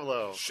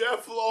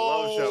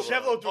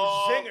 threw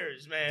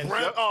zingers, man.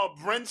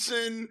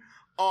 Brenson.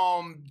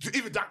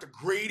 Even Dr.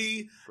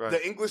 Grady,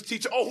 the English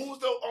teacher. Oh, who was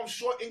the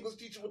short English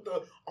teacher with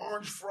the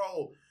orange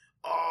fro?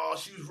 Oh,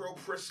 she was real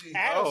prissy.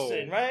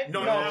 Addison, right? No,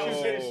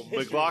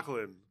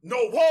 McLaughlin. No,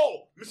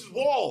 Wall. Mrs.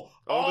 Wall.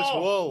 Miss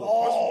Wall.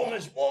 Oh,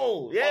 Miss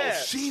Wall. Yeah. Oh,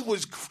 she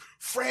was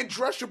Fran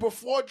Drescher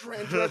before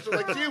Fran Drescher.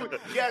 Like, she was,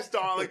 yes,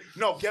 darling.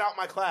 No, get out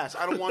my class.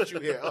 I don't want you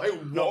here. Like,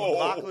 whoa. No,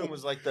 McLaughlin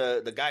was like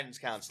the guidance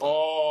counselor.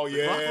 Oh,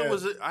 yeah.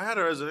 McLaughlin I had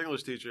her as an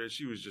English teacher, and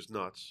she was just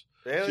nuts.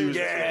 Really? She was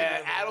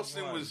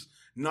Addison was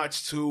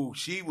nuts too.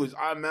 She was.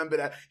 I remember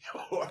that.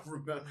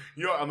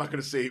 I'm not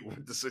gonna say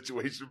the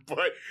situation,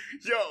 but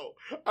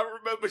I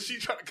remember she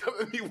tried to come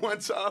at me one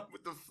time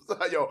with the.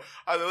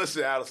 I said,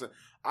 listen, Addison,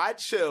 I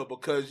chill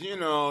because you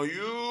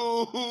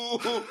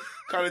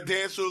kind of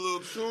dance with a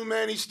little too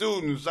many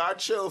students. I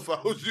chill if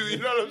I was you. You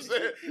know what I'm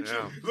saying?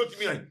 Yeah. She looked at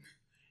me like,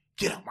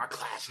 get out my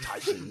class,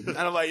 Tyson. And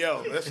I'm like,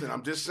 yo, listen,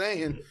 I'm just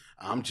saying.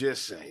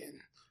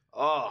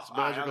 Oh, it's a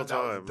magical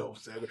time. Dope,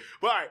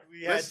 but all right,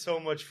 we had so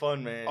much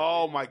fun, man.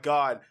 Oh my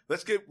God,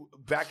 let's get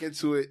back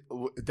into it.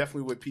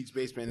 Definitely with Pete's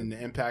Basement and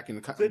the impact in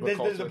the country. This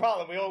is the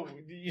problem.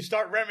 You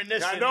start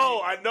reminiscing. I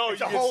know.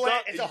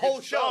 It's a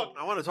whole show.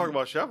 I want to talk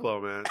about Chevlo,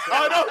 man.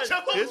 I know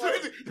Chevlo's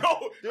crazy. No,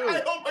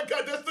 oh my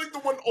God, that's like the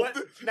one.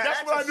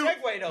 That's what I knew.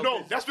 Segue, though,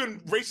 no, that's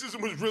when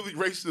racism was really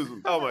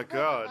racism. Oh my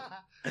God.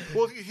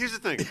 Well, here's the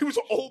thing. He was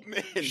an old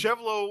man.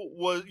 Chevlo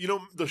was,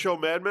 the show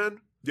Mad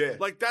Men? Yeah.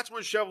 Like, that's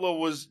when Chevlo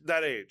was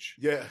that age.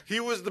 Yeah. He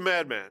was the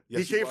madman.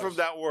 Yes, he came from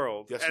that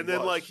world. Yes, and then,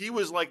 he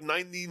was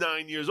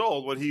 99 years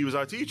old when he was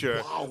our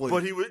teacher. Wowing.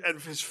 But and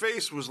his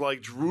face was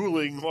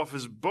drooling off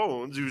his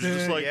bones. He was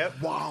just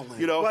wowing.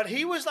 But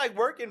he was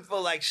working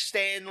for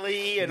Stan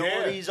Lee and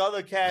all these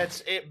other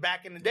cats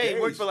back in the day. He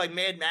worked for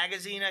Mad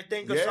Magazine, I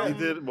think, or something.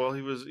 He did. Well,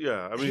 he was, he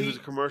was a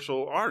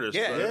commercial artist.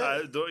 Yeah.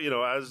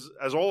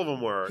 As all of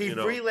them were. He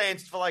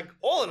freelanced for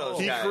all of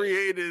those guys. He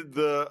created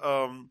the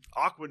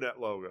Aquanet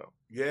logo.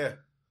 Yeah.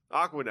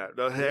 Aquanet,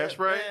 the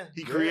hairspray. Yeah.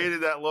 He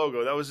created that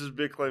logo. That was his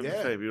big claim to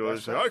fame. You know what I'm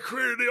saying? I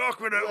created the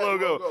Aquanet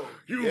logo.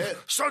 You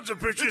sons of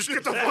bitches,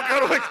 get the fuck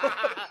out of my car.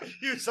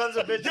 You sons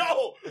of bitches.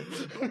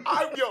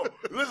 Yo,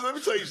 listen, let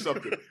me tell you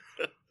something.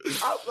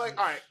 all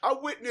right, I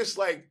witnessed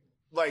like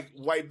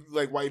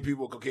white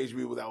people, Caucasian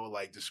people that were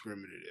like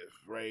discriminative,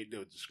 right? They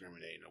were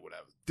discriminating or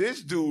whatever.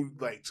 This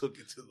dude like took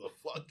it to the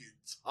fucking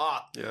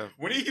top. Yeah.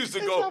 When he used to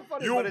It's go, not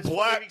funny, "You but it's funny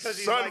black because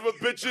he's son like- of a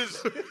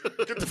bitches,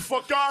 get the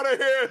fuck out of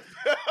here!"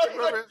 I'm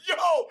like, yo,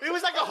 It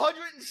was like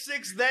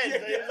 106 then.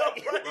 yeah,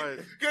 Right.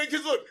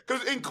 Because look,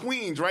 because in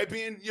Queens, right,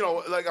 being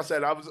like I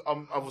said, I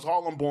was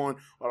Harlem born,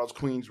 but I was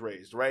Queens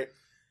raised, right.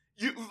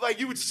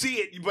 You would see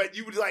it, but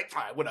you would like,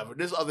 all right, whatever.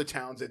 There's other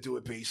towns that do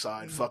it,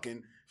 Bayside,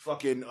 fucking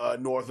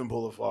Northern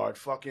Boulevard,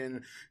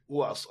 fucking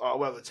who else?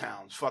 What other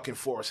towns? Fucking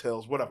Forest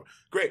Hills, whatever.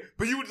 Great,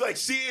 but you would like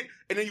see it,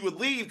 and then you would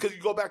leave because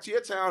you go back to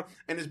your town,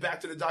 and it's back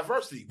to the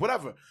diversity,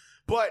 whatever.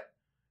 But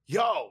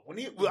yo, when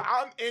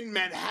I'm in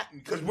Manhattan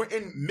because we're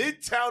in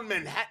Midtown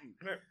Manhattan,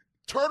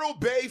 Turtle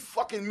Bay,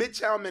 fucking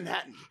Midtown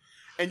Manhattan,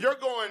 and you're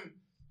going,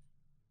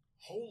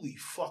 holy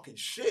fucking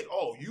shit!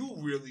 Oh, you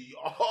really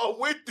are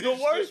with this. The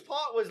worst shit.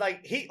 part was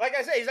like like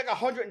I said, he's like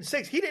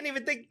 106. He didn't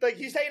even think like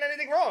he's saying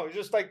anything wrong. He's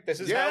just like, this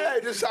is Yeah, how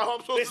this is how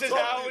I'm supposed this to is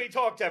talk how to we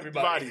talk to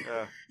everybody.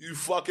 everybody. Yeah. You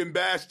fucking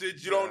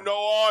bastards! You don't know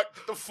art.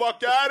 Get the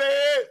fuck out of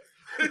here!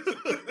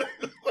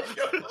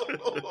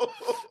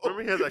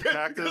 Remember he had that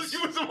cactus?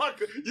 You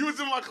was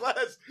in my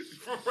class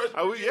for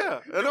freshman. Yeah,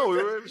 I know. We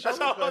were in That's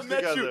how I class met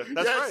together. you.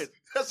 That's Yes. right.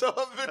 That's how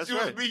I met That's you.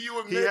 right. It was me, you,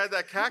 and He Mick. had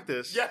that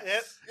cactus. Yes.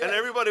 Yes. And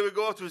everybody would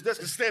go up to his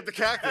desk and stamp the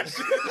cactus.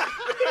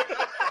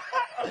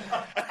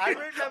 I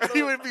remember And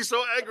he would be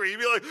so angry. He'd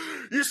be like,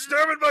 "You're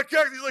stabbing my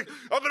cactus." He's like,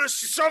 "I'm going to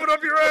shove it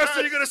up your ass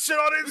and you're going to sit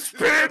on it and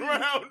spin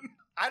around.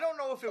 I don't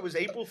know if it was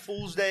April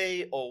Fool's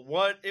Day or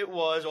what it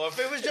was, or if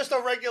it was just a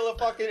regular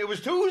fucking. It was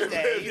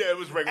Tuesday. Yeah, it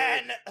was regular.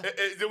 And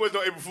There was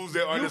no April Fool's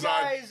Day on you this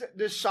side. guys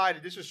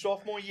decided, this was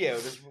sophomore year,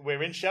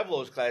 we're in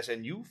Chevlo's class,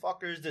 and you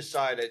fuckers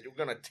decided you're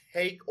going to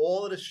take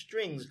all of the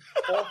strings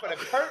off of the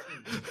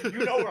curtain.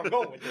 You know where I'm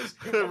going with this.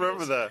 I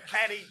remember that.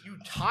 And you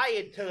tie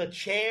it to the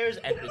chairs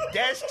and the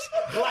desks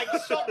like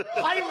some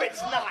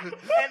pirate's knot. And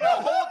the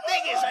whole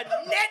thing is a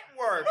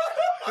network.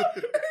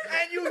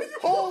 And you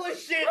pull the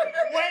shit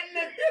when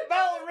the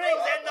bell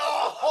rings and the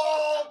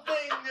whole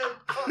thing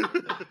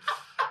is...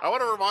 I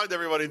want to remind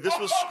everybody, this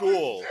was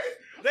school.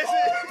 This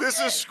is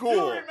You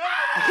school. remember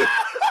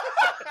that?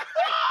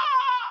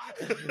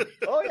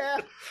 Oh, yeah.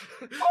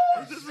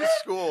 This is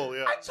school,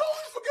 yeah. I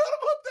totally forgot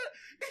about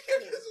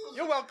that.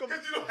 You're welcome.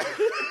 Because,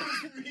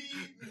 it was me,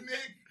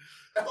 Nick,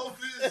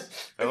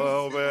 Elvis.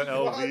 Hello, man,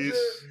 Roger. Elvis.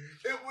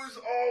 It was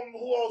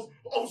who else?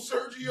 Oh,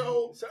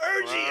 Sergio.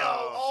 Sergio.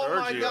 Wow, Oh,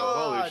 my Sergio.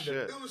 God. Holy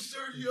shit. It was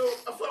Sergio.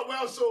 I thought,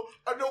 wow. So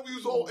I know we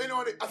was all in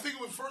on it. I think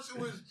it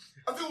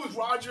was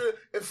Roger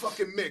and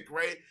fucking Mick,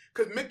 right?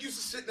 Because Mick used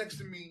to sit next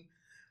to me.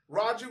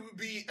 Roger would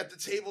be at the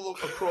table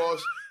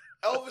across.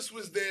 Elvis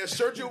was there.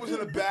 Sergio was in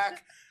the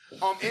back.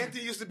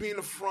 Anthony used to be in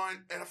the front,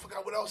 and I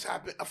forgot what else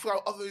happened. I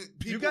forgot other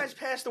people. You guys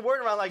passed the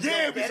word around like,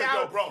 Yeah, yo, we get said,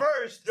 out yo, bro.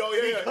 first. Yo,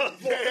 yeah.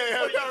 Before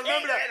I you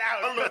remember that. get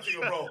out. I remember that,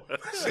 yo, bro.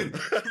 Listen,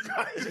 you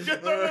guys,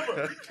 just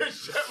remember, because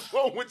Chef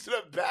Lo went to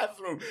the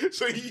bathroom,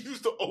 so he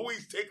used to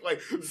always take like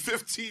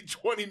 15,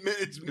 20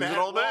 minutes. He was an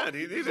old man. He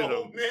needed him.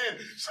 Old man.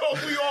 So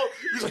we all,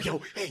 he was like,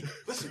 yo, hey,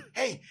 listen,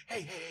 hey,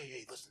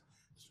 listen,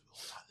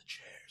 we'll tie the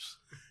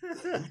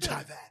chairs. You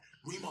tie that.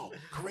 Remo,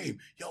 Kareem,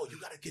 yo, you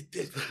gotta get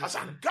this. I was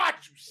like, I got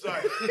you,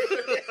 son.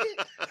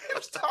 He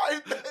was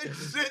tying that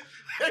shit.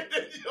 And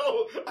then,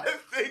 yo, I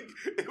think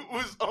it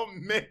was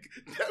Mick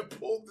that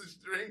pulled the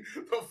string,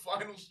 the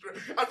final string.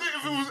 I think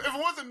if it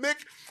wasn't Mick,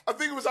 I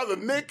think it was either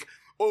Mick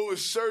or it was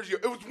Sergio.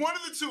 It was one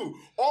of the two.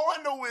 All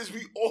I know is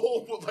we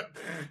all were like,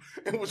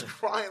 and was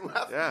crying,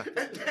 laughing. Yeah.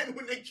 And then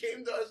when they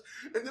came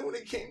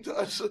to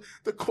us,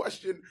 the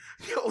question,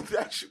 yo,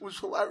 that shit was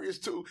hilarious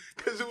too,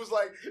 because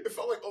it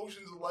felt like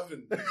Ocean's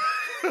 11.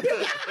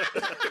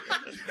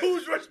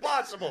 Who's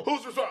responsible?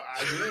 Who's responsible?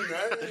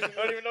 I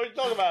don't even know what you're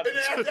talking about. And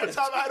then at that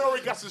time, I had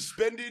already got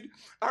suspended.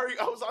 I think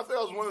I was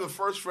one of the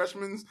first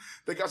freshmen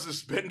that got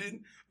suspended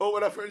or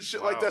whatever and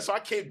shit like Wow. that. So I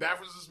came back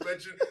from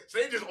suspension. So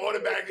they just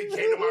automatically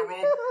came to my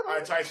room. All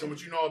right, Tyson,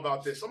 what you know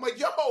about this? I'm like,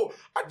 yo,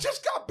 I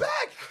just got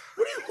back.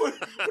 What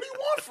do you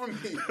want from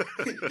me?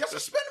 Y'all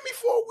suspended me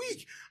for a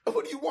week.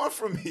 What do you want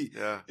from me?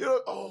 Yeah. You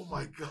know, oh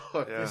my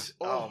God. Yeah.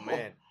 Oh,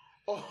 man.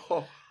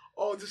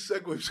 Oh, this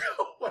segues.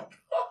 Oh my God.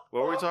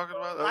 What were we talking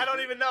about? I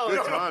don't even know. Good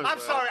No, times, I'm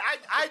man. sorry.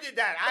 I did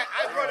that.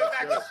 I brought it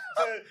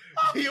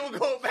back to you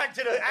go back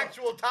to the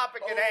actual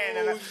topic at hand,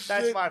 and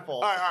that's shit. my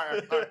fault. All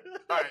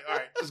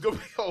right. Let's go.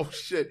 Oh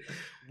shit!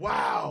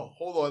 Wow.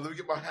 Hold on. Let me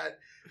get my hat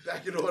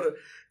back in order.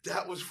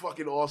 That was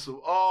fucking awesome.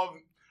 All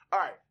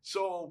right.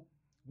 So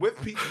with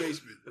Pete's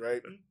Basement,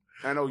 right?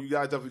 I know you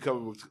guys definitely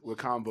covered with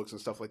comic books and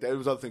stuff like that. There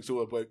was other things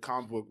too, but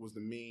comic book was the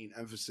main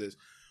emphasis.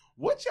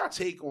 What's y'all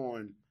take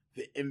on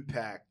the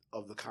impact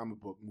of the comic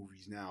book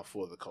movies now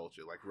for the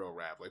culture, like real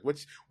rap? Like,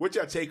 what's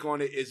your take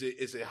on it? Is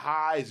it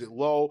high? Is it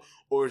low?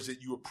 Or is it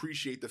you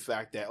appreciate the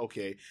fact that,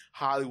 okay,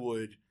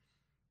 Hollywood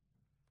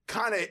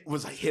kind of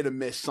was like hit or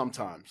miss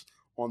sometimes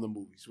on the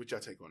movies? What's your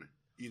take on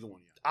it? Either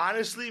one of you.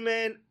 Honestly,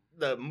 man,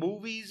 the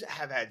movies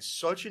have had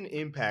such an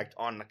impact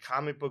on the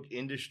comic book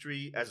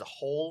industry as a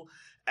whole,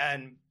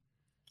 and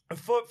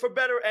for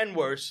better and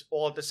worse,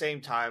 all at the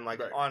same time. Like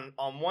Right.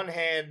 on one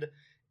hand,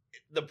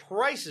 the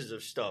prices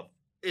of stuff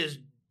is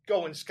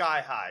going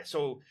sky high.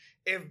 So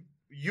if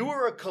you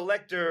were a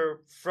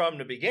collector from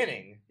the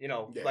beginning, Yeah,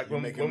 like you're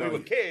when making we were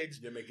millions. kids,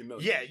 You're making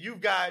millions. yeah, you've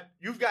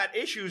got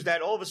issues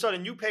that all of a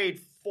sudden you paid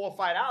 $4 or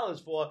 $5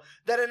 for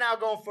that are now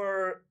going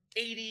for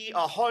 $80,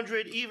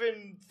 $100,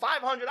 even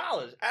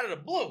 $500 out of the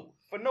blue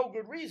for no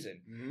good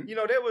reason.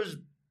 Mhm. There was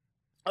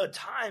a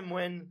time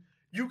when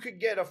you could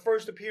get a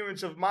first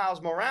appearance of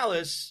Miles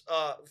Morales,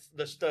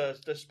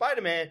 the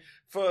Spider-Man,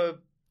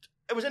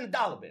 it was in the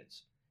dollar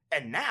bins.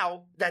 And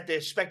now that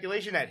there's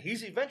speculation that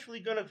he's eventually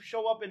going to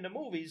show up in the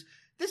movies,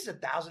 this is a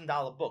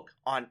 $1,000 book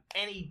on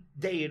any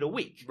day of the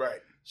week. Right.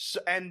 So,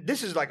 and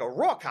this is like a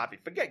raw copy.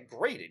 Forget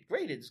graded.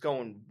 Graded is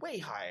going way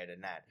higher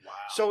than that. Wow.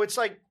 So it's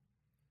like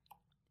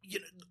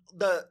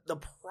the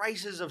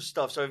prices of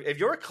stuff. So if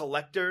you're a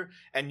collector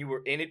and you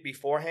were in it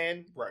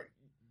beforehand, Right.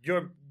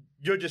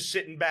 you're just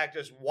sitting back,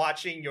 just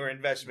watching your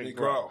investment They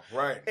grow. grow.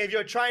 Right. If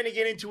you're trying to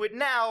get into it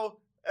now,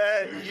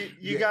 you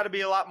Yeah. got to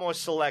be a lot more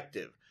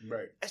selective.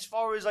 Right. As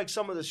far as like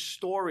some of the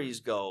stories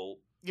go,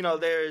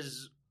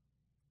 there's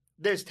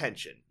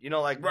tension.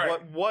 Like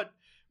Right. what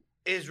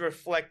is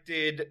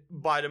reflected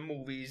by the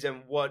movies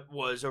and what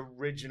was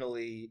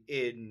originally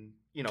in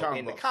in the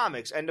Comic.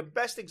 comics. And the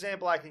best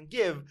example I can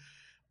give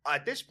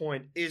at this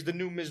point is the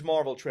new Ms.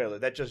 Marvel trailer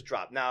that just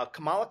dropped. Now,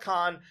 Kamala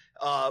Khan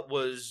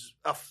was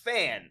a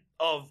fan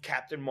of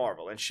Captain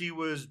Marvel, and she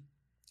was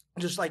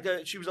just like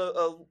she was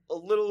a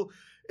little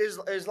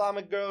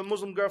Islamic girl,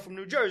 Muslim girl from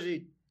New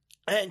Jersey.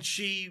 And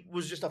she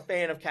was just a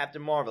fan of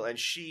Captain Marvel. And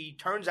she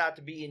turns out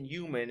to be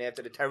inhuman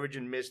after the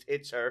Terrigen Mist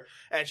hits her.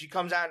 And she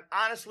comes out, and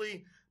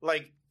honestly,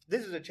 like,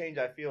 this is a change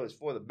I feel is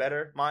for the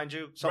better, mind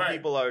you. Some Right.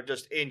 people are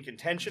just in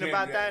contention Yeah,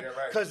 about yeah, that yeah,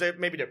 right. because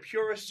maybe they're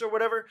purists or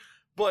whatever.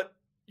 But,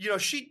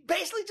 she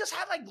basically just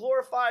had, like,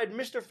 glorified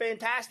Mr.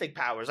 Fantastic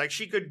powers. Like,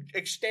 she could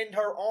extend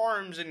her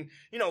arms and,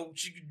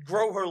 she could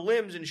grow her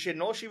limbs and shit.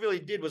 And all she really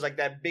did was, like,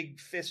 that big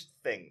fist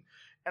thing.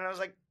 And I was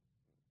like,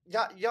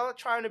 y'all are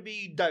trying to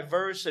be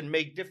diverse and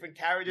make different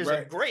characters, Right.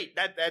 and great.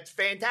 That's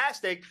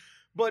fantastic.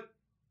 But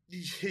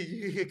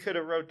you could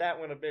have wrote that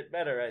one a bit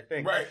better, I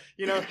think. Right.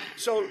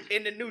 So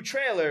in the new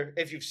trailer,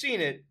 if you've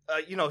seen it,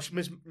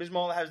 Ms.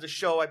 Marvel has the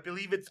show. I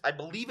believe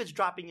it's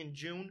dropping in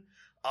June.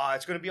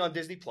 It's going to be on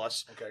Disney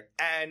Plus. Okay.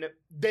 And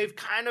they've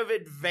kind of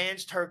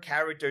advanced her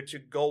character to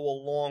go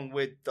along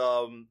with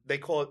they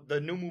call it, the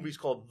new movie's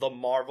called The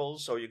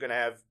Marvels. So you're going to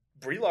have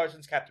Brie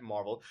Larson's Captain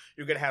Marvel.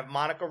 You're going to have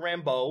Monica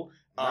Rambeau.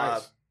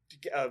 Nice.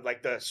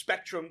 Like the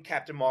Spectrum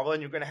Captain Marvel,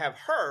 and you're going to have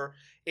her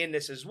in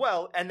this as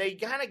well. And they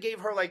kind of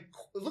gave her it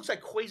looks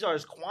like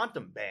Quasar's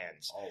quantum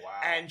bands. Oh, wow.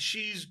 And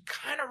she's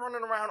kind of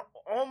running around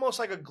almost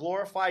like a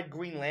glorified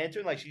Green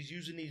Lantern. Like she's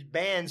using these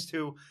bands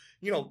to,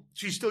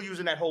 she's still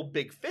using that whole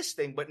big fist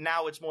thing, but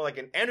now it's more like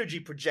an energy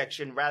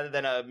projection rather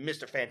than a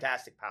Mr.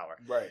 Fantastic power.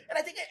 Right. And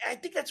I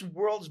think that's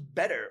worlds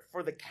better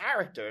for the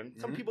character. And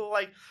some Mhm. people are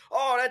like,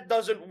 oh, that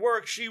doesn't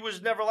work. She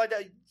was never like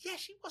that. Yeah,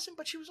 she wasn't,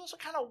 but she was also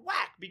kind of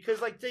whack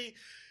because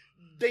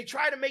they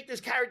try to make this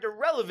character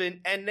relevant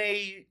and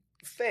they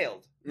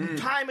failed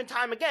time and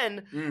time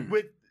again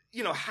with,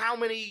 how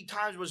many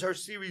times was her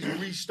series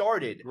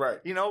restarted? Right.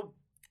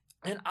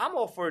 And I'm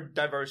all for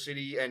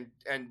diversity and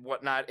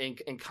whatnot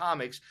in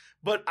comics,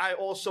 but I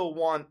also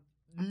want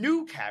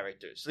new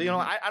characters.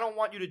 Mhm. I don't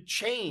want you to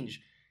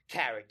change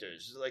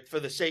characters like for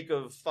the sake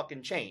of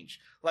fucking change.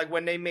 Like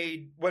when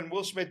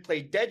Will Smith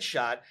played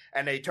Deadshot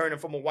and they turned him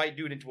from a white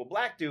dude into a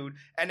black dude,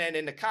 and then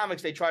in the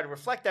comics they try to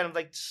reflect that. I'm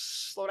like,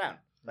 slow down.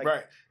 Like,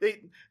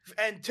 right.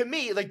 And to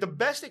me, like the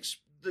best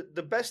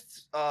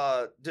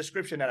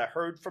description that I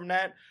heard from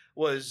that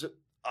was,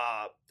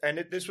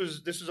 this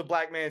was a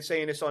black man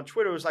saying this on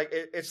Twitter. It was like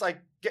it's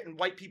like getting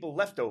white people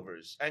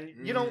leftovers, and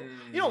you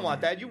don't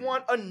want that. You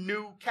want a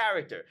new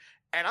character.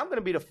 And I'm going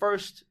to be the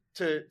first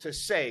to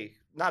say,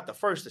 not the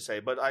first to say,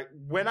 but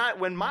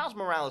when Miles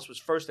Morales was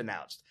first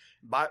announced,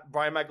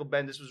 Brian Michael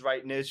Bendis was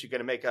writing this. You're going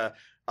to make a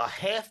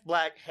half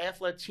black,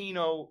 half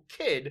Latino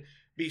kid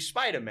be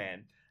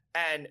Spider-Man.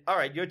 And all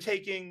right, you're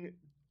taking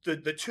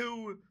the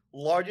two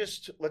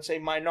largest, let's say,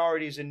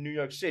 minorities in New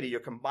York City. You're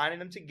combining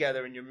them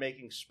together, and you're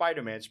making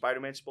Spider-Man.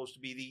 Spider-Man's supposed to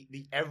be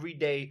the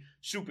everyday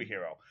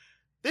superhero.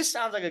 This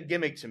sounds like a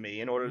gimmick to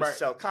me in order to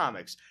sell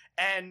comics.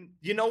 And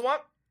you know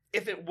what?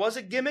 If it was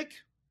a gimmick,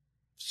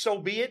 so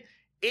be it.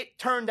 It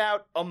turned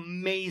out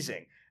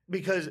amazing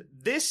because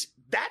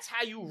that's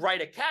how you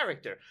write a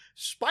character.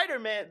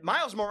 Spider-Man,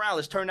 Miles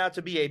Morales turned out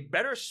to be a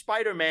better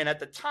Spider-Man at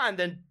the time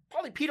than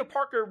probably Peter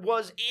Parker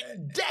was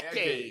in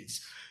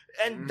decades.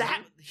 And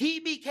that he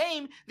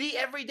became the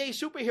everyday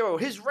superhero.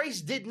 His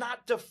race did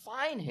not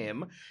define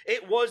him.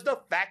 It was the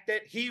fact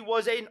that he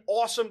was an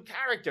awesome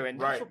character. And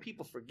that's what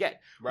people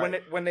forget.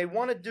 Right. When they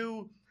want to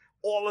do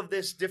all of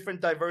this different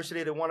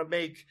diversity. They want to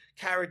make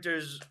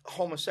characters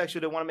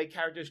homosexual. They want to make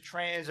characters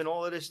trans and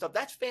all of this stuff.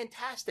 That's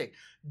fantastic.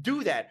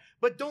 Do that.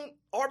 But don't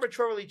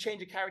arbitrarily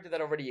change a character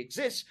that already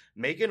exists.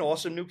 Make an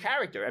awesome new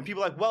character. And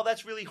people are like, well,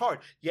 that's really hard.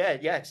 Yeah,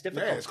 it's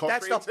difficult. Yeah, it's called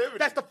creativity.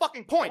 That's the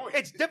fucking point.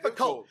 It's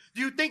difficult.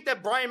 Do you think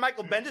that Brian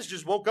Michael Bendis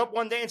just woke up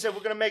one day and said, we're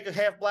going to make a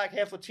half black,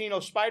 half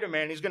Latino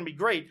Spider-Man. He's going to be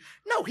great.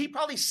 No, he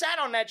probably sat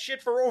on that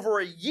shit for over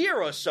a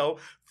year or so,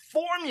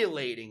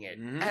 formulating it.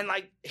 Mm-hmm. And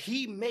like,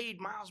 he made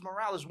Miles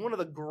Morales one of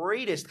the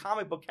greatest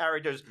comic book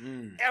characters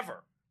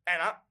ever. And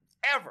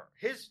ever.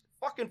 His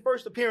fucking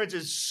first appearance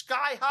is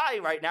sky high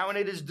right now, and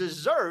it is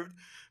deserved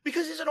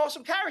because he's an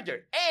awesome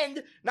character.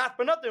 And not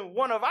for nothing,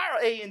 one of our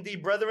A&D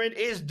brethren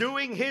is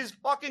doing his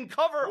fucking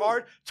cover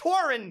art.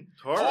 Torin.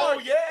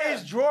 Oh, yeah.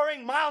 Is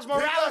drawing Miles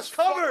Morales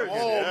covers.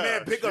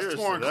 Man, pick us cheers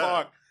Torin to that.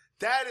 Clark.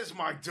 That is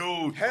my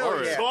dude.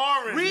 Hell yeah.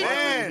 Torin, Read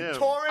man. it.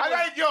 Torin. I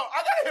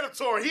gotta hit a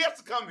Torin. He has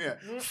to come here.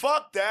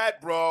 Fuck that,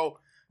 bro.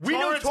 We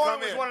knew Torin's Torin come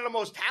was in. one of the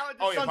most talented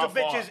Oh, yeah, sons by of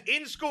bitches far.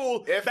 in school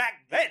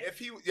back then.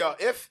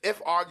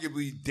 If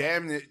arguably,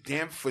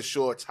 damn for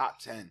sure, top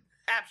 10.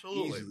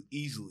 Absolutely.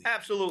 Easily.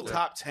 Absolutely.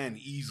 Top 10,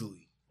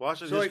 easily.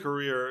 Watching So, his like,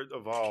 career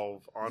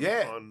evolve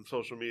on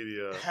social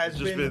media has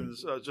just been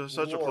just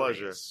such a pleasure.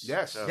 glorious.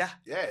 Yes. Yeah.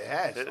 Yeah, it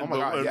has. And Oh my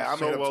God. and Yeah, I'm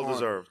so hitting up well Torin.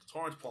 deserved.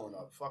 Torin's pulling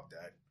up. Fuck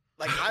that.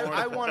 Like,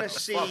 I want to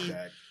see. Fuck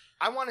that.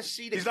 I want to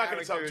see the He's not going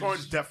to tell. characters.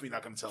 Torin's definitely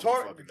not going to tell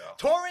me fucking no.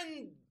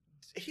 Torin,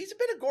 he's a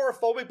bit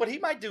agoraphobic, but he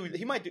probably do the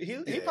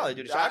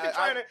show. I've been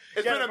trying to.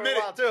 It's get been him a for minute.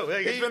 while too.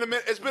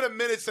 It's been a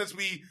minute since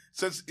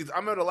I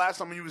remember the last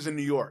time when he was in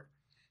New York.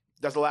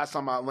 That's the last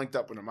time I linked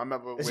up with him. I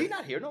remember. Is he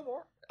not here no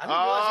more? I didn't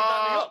realize he's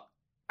not in New York.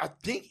 I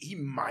think he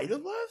might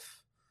have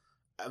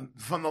left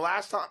from the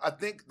last time. I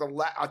think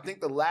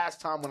the last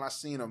time when I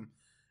seen him,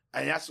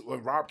 and that's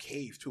when Rob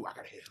Cave too. I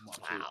gotta hit him up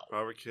too.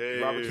 Robert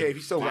Cave. Robert Cave.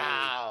 He's still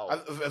Wow.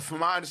 rapping. From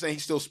my understanding, he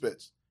still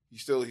spits.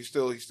 He's still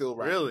rapping.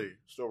 Really?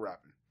 Still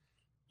rapping.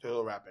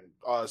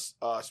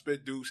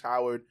 Spit Deuce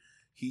Howard.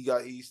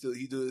 He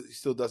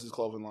still does his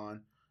clothing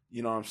line.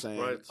 You know what I'm saying?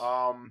 Right.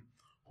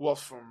 Who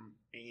else from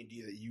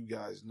A&D that you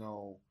guys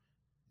know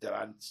that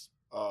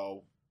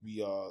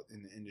we are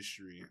in the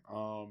industry?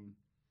 Oh,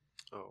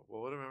 well,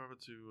 what happened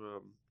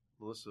to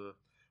Melissa?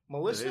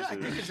 Melissa, I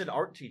Jesus. think, is an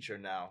art teacher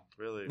now.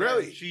 Really?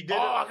 Really? She did.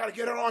 I gotta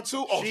get her on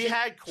too. Oh, she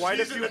had quite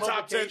a she's few in the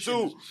top 10 too.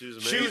 publications. She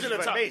was She amazing. was in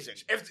the top. amazing.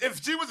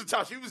 If she was the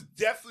top, she was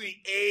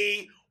definitely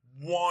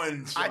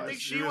A1. Son. I think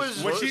she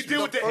was when she did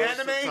with the first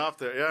anime. top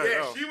there. Yeah, I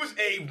know. She was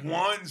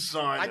A1,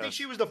 son. I think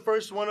she was the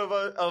first one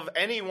of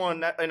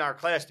anyone in our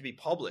class to be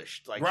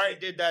published. Like, Right. she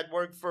did that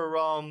work for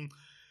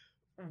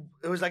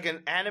it was like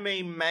an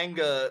anime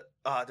manga.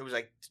 There was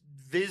like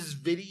Viz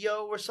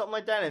Video or something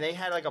like that, and they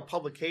had like a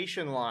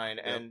publication line,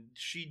 and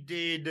she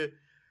did.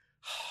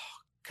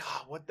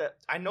 God, what the?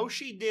 I know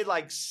she did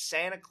like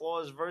Santa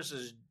Claus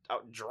versus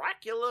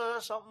Dracula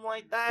or something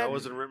like that. That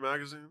wasn't Rip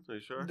Magazine? Are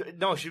you sure?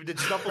 No, she did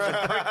Snuffles and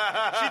Prick.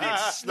 She did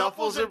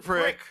Snuffles and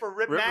Prick for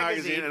Rip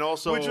Magazine, and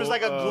also which was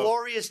like a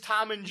glorious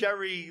Tom and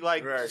Jerry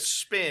like Right.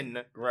 spin.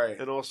 right.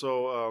 and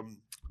also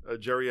a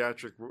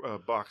geriatric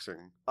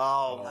boxing.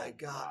 Oh my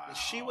God,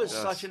 she was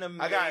Yes. such an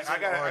amazing. I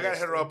got to hit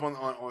her up on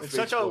It's Facebook.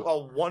 such a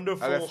I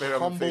wonderful, gotta hit her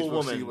up on humble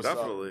Facebook, see woman. what's up.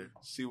 Definitely.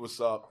 See what's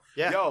up.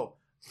 Yeah. Yo,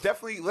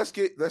 definitely.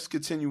 Let's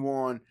continue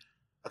on.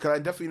 Because I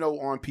definitely know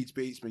on Pete's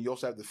Basement, you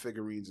also have the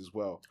figurines as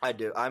well. I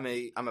do. I'm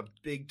a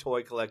big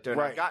toy collector, and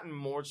Right. I've gotten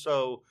more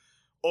so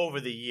over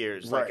the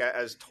years. Like, Right.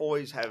 as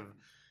toys have,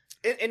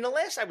 in the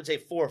last, I would say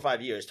 4 or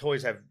 5 years,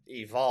 toys have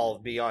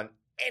evolved beyond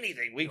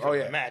anything we could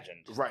have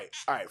imagined. Right.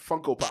 All right.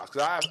 Funko Pops.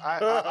 Because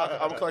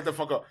I'm collecting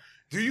Funko.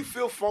 Do you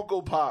feel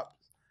Funko Pop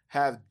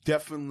have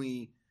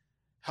definitely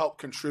helped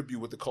contribute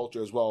with the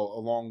culture as well,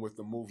 along with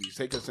the movies?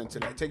 Take us into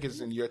that. Take us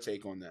in your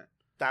take on that.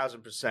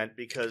 1000%,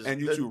 because And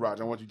you too,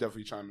 Roger. I want you to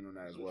definitely chime in on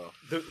that as well.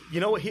 you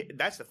know what?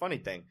 That's the funny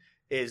thing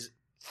is,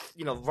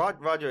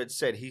 Roger had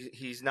said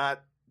he's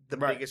not the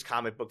Right. biggest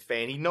comic book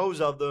fan. He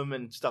knows of them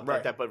and stuff like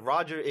Right. that, but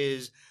Roger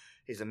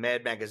he's a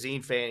Mad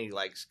Magazine fan. He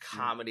likes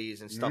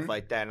comedies and stuff Mhm.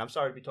 like that. And I'm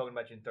sorry to be talking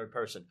about you in third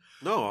person,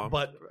 No,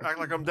 but act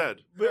like I'm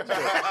dead.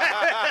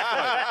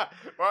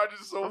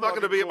 Roger's so I'm not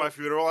going to be at my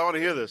funeral. I want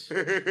to hear this.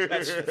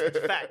 That's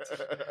fact.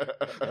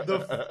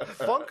 The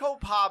Funko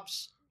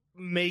Pops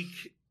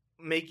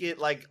make it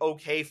like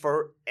okay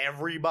for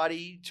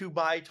everybody to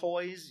buy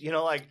toys,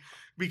 like,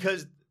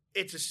 because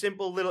it's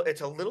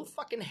a little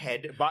fucking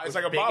head. It's with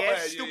like a big bobblehead.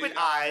 ass stupid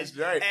Yeah, eyes,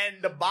 right.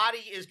 and the body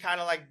is kind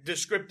of like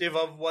descriptive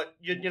of what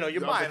you're the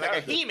buying. Like a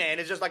character. He-Man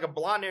is just like a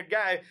blonde-haired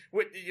guy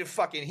with your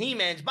fucking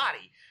He-Man's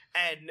body.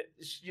 And,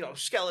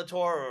 Skeletor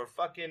or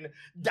fucking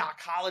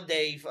Doc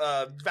Holliday,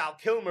 Val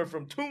Kilmer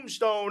from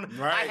Tombstone.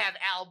 Right. I have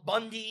Al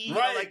Bundy.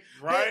 Right.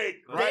 Right.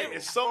 they-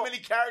 There's so many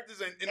characters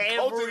and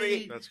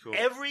culturally. That's cool.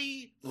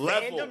 Every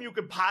Level. fandom you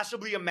could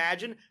possibly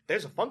imagine,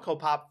 there's a Funko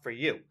Pop for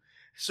you.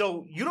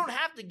 So you don't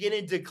have to get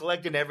into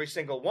collecting every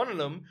single one of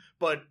them,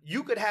 but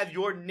you could have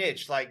your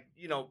niche, like,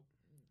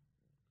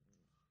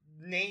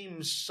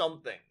 name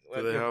something.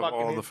 Do they have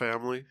all the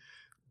family?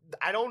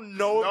 I don't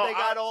know No, if they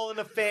got all in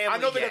the family. I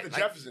know they yet. got the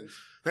Jeffersons.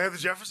 They have the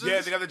Jeffersons.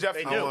 Yeah, they got the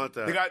Jeffersons. They do. I want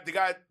that. They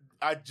got.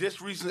 I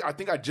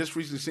think I just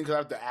recently seen because I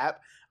have the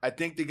app. I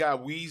think they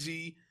got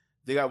Wheezy.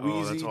 They got Oh,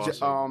 Wheezy.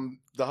 that's awesome.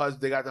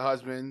 They got the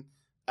husband.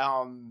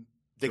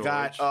 They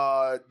George.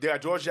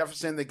 got George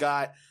Jefferson. They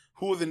got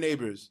who are the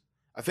neighbors?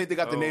 I think they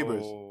got the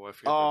neighbors. Oh, I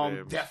forget their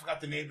names. I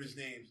forgot the neighbors'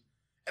 names.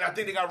 And I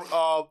think they got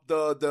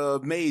the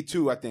maid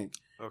too. I think.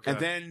 Okay. And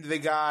then they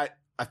got.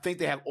 I think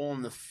they have All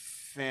in the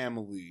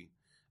Family,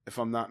 if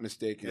I'm not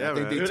mistaken. Yeah, I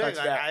think man. they Dude, touched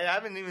that. I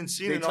haven't even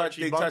seen They an touch-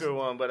 Archie they Bunker touch-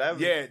 one, but that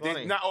was Yeah, funny.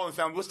 they, not All in the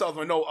Family. What's the other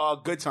one? No,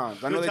 Good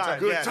Times. I know Good they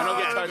touched. Times, yeah. I know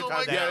they Good touched. Times, oh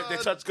my Yeah, God.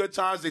 they touched Good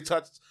Times. They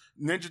touched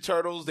Ninja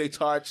Turtles. They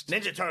touched.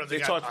 Ninja Turtles. They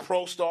touched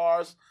Pro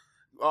Stars.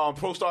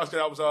 Pro Stars.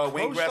 That was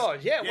Wayne Gretzky.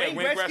 Stars. Yeah, Wayne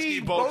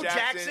Gretzky, Bo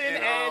Jackson,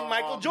 and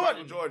Michael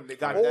Jordan. Michael Jordan. They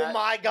got Oh that.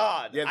 my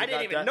God! Yeah, they I didn't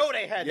got even that. know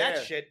they had Yeah.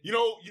 that shit. You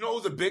know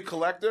who's a big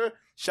collector?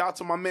 Shout out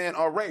to my man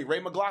Ray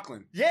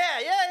McLaughlin. Yeah.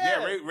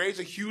 Yeah, Ray's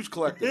a huge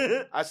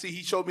collector. I see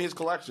he showed me his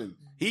collection.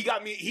 He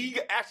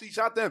actually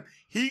shout out to him.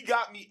 He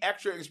got me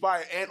extra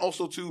inspired, and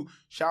also to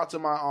shout out to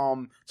my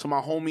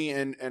homie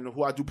and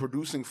who I do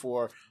producing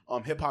for,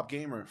 Hip Hop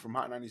Gamer from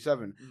Hot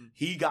 97.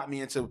 He got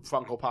me into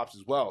Funko Pops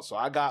as well. So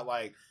I got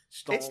like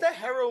It's the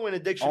heroin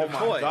addiction Oh of my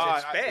toys. God,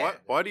 It's bad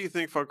Why do you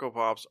think Funko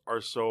Pops are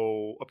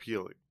so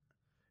appealing?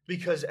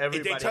 because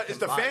everybody. it's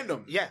the can buy it.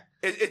 fandom. Yeah,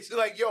 It's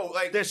like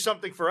there's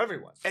something for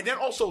everyone. and then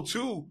also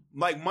too,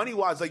 like money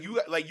wise, like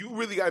you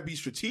really gotta be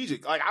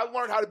strategic. Like I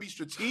learned how to be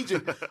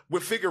strategic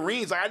with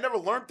figurines. Like I never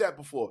learned that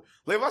before.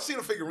 Like if I seen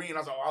a figurine, I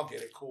was like, oh, I'll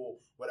get it, cool,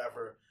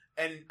 whatever.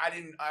 And I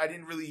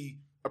didn't really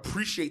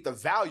appreciate the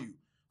value.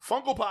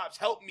 Funko Pops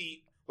helped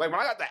me. Like when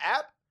I got the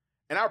app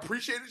and I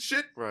appreciated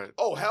shit. Right.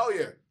 Oh hell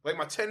yeah! Like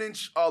my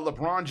 10-inch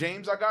LeBron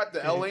James, I got the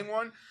LA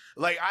one.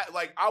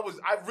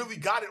 I really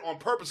got it on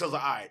purpose. I was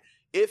like, all right,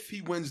 if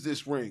he wins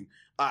this ring,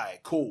 all right,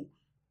 cool.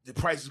 The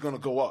price is gonna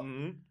go up.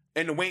 Mm-hmm.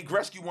 And the Wayne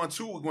Gretzky one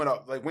too went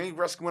up. Like Wayne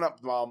Gretzky went up.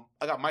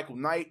 I got Michael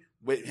Knight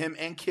with him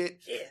and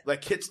Kit. Yeah.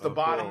 Like Kit's the Oh,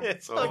 bottom. cool.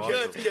 It's so Oh,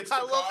 good. awesome. Kit's the I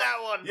love car. that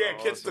one. Yeah,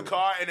 Oh, Kit's awesome. the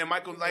car, and then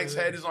Michael Knight's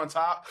head is on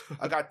top.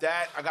 I got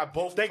that. I got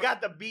both. They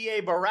got the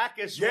B.A.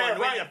 Baracus Yeah,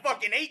 one right. with the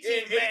fucking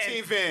 18 in van.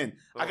 18 van.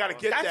 I gotta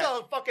get That's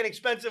that. a fucking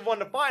expensive one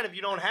to find if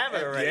you don't have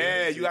it already.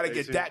 Yeah, you gotta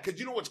 18. get that. Because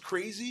you know what's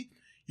crazy?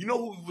 You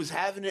know who was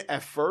having it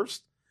at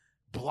first?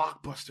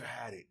 Blockbuster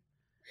had it.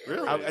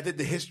 Really? I did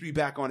the history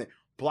back on it.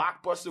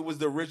 Blockbuster was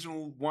the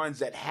original ones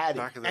that had it.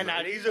 Back in the And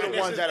now day. these are And the this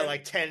ones is- that are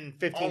like $10,000,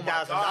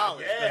 $15,000 God,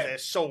 because yeah. they're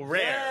so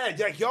rare.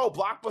 Yeah, like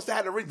Blockbuster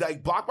had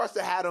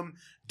Blockbuster had them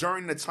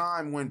during the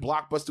time when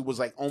Blockbuster was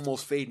like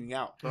almost fading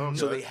out. Okay.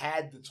 So they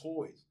had the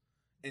toys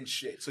and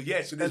shit. So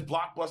yeah, so there's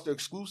Blockbuster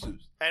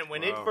exclusives. And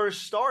when it Wow.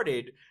 first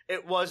started,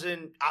 it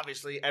wasn't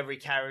obviously every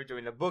character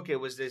in the book. It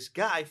was this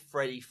guy,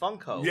 Freddie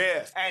Funko.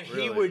 Yeah, And he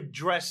Really? would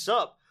dress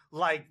up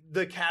like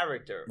the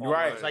character. almost.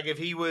 Right. Like if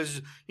he was,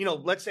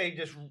 let's say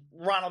just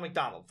Ronald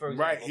McDonald, for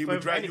example. right. He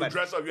would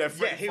dress up. You had Yeah,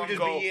 Freddie he would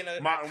just Funko, be in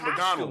a Martin costume,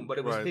 McDonald. but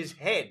it was Right. his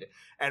head.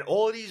 And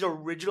all these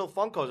original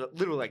Funkos are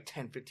literally like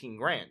 10, 15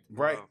 grand.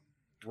 Right, Wow.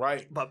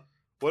 right. But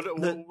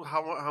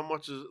How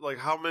much is like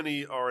how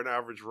many are an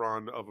average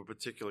run of a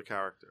particular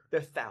character?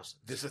 they're thousands.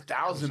 There's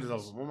 1,000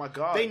 of them. Oh my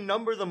god. They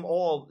number them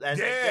all. And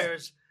Yeah.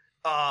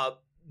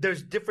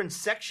 there's different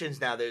sections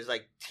now. There's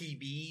like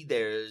TV,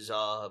 there's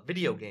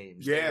video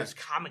games, Yeah. there's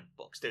comic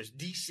books, there's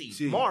DC,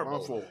 See,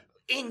 Marvel,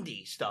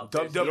 indie stuff.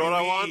 There's- You know what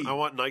I want? WWE. I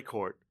want Night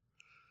Court.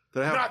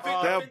 They have, No, I think- they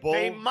I have think Bull.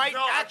 They might No,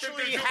 I think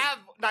actually they do. have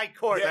Night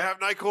Court. They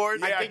have Night Court.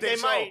 Yeah, I think they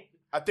so. might.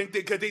 I think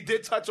because they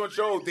did touch on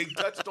shows. They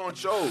touched on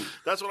shows.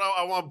 That's what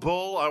I want.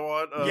 Bull. I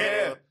want.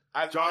 Yeah.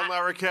 John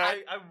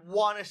Larroquette. I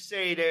want to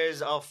say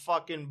there's a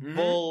fucking Mhm.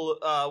 bull.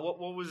 What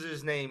was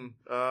his name?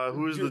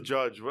 Who is the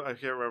judge? I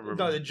can't remember.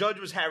 No, the judge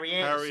was Harry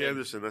Anderson. Harry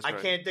Anderson. That's I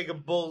right. can't think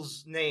of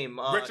Bull's name.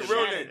 Richard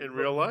Shannon. Riordan. In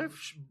real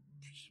life.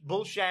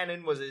 Bull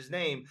Shannon was his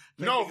name.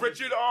 No,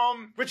 Richard.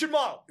 Richard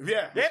Mall.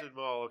 Yeah, Yep. Richard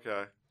Mall.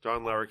 Okay.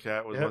 John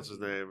Larroquette was Yep. what's his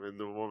name, and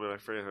the woman I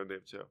forget her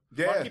name too.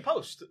 yeah. Marky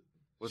Post.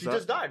 What's She that?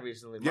 just died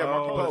recently. Yeah,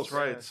 Marky oh, Post. that's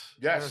right.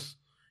 Yes,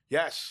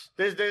 yes.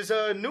 There's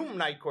a new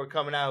Night Court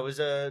coming out. It was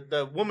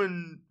the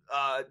woman.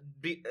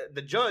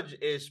 The judge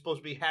is supposed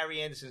to be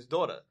Harry Anderson's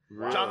daughter.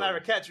 Really? John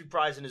Larroquette's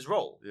reprising his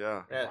role.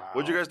 Yeah. Yeah. Wow.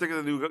 What'd you guys think of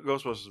the new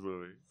Ghostbusters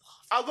movie?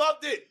 I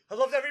loved it. I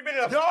loved every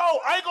minute of it. Yo,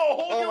 I ain't gonna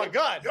hold Oh you. my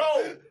God.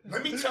 Yo,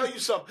 let me tell you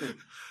something.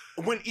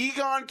 When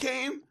Egon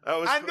came, That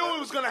was- I knew it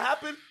was gonna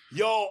happen.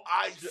 Yo,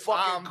 I fucking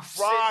I'm cried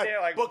sitting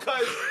there like-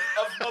 because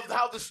of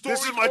how the story.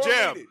 This is my jam.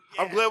 correlated.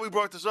 I'm glad we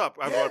brought this up.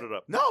 I Yeah. brought it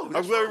up. No, I'm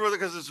that's glad we fine. brought it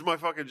because this is my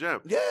fucking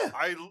jam. Yeah.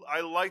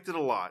 I liked it a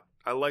lot.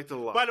 I liked it a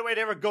lot. By the way,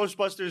 there were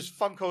Ghostbusters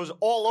Funkos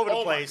all over the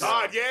Oh place. my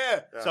god, yeah.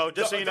 So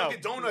just so you know,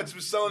 Dunkin' Donuts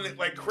was selling it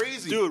like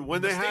crazy, Dude,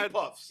 when The they Stay had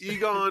Puffs.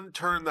 Egon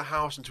turn the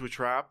house into a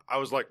trap, I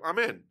was like, I'm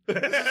in. This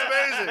is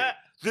amazing.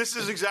 This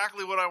is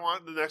exactly what I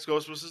want the next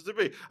Ghostbusters to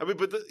be. I mean,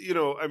 but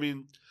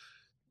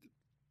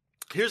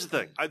here's the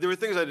thing. There were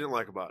things I didn't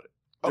like about it.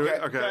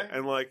 Okay.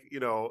 And like,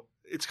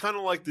 it's kind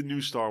of like the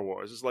new Star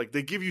Wars. It's like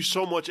they give you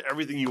so much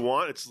everything you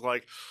want. It's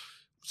like,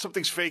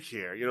 something's fake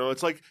here. You know,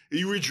 it's like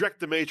you reject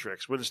the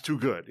Matrix when it's too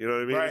good. You know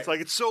what I mean? Right. It's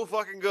like it's so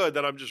fucking good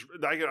that I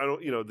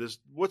don't. You know, this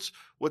what's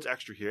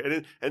extra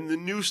here? And the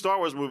new Star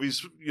Wars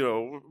movies. You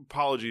know,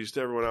 apologies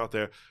to everyone out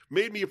there,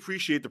 made me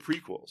appreciate the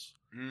prequels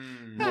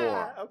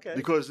more. Okay.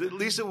 Because at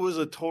least it was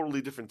a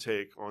totally different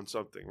take on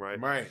something, right?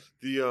 Right.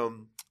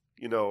 The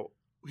you know,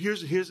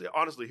 here's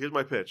honestly, here's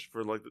my pitch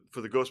for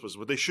the Ghostbusters.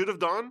 What they should have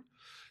done,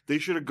 they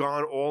should have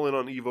gone all in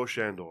on Evo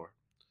Shandor.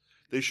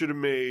 They should have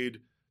made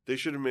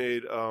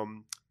the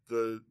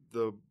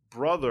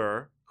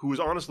brother, who was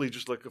honestly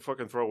just like a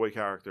fucking throwaway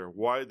character.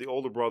 Why the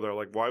older brother?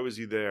 Like, why was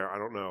he there? I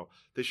don't know.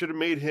 They should have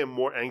made him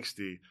more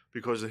angsty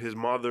because of his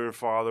mother and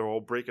father all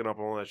breaking up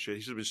and all that shit.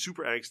 He should have been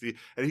super angsty,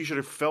 and he should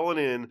have fallen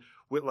in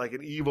with like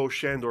an Evo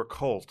Shandor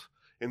cult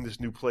in this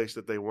new place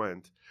that they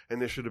went.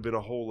 And there should have been a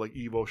whole like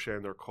Evo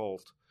Shandor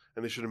cult.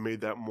 And they should have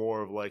made that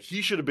more of like,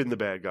 he should have been the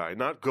bad guy,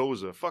 not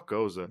Goza. Fuck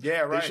Goza.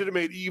 Yeah, right. They should have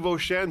made Evo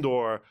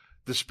Shandor,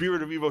 the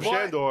spirit of Evo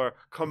Shandor,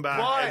 come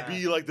back and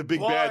be like the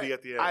big baddie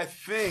at the end. I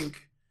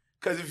think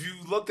because if you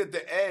looked at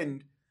the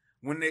end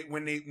when the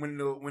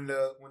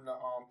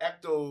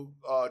Ecto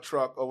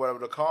truck or whatever,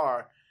 the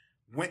car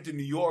went to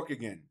New York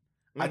again,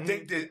 I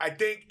think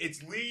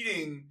it's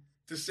leading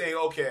to say,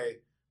 okay,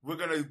 we're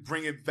gonna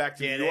bring it back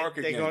to New York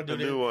again. Gonna do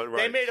the new one,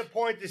 right? They made a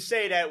point to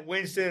say that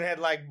Winston had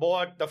like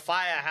bought the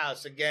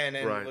firehouse again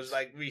and was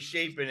like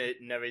reshaping it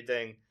and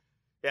everything.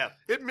 Yeah,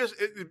 it missed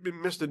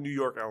the New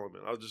York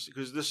element. I'll just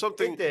because there's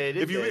something.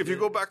 If you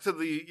go back to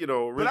the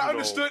original, but I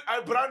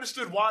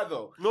understood why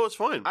though. No, it's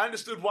fine. I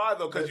understood why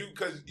though because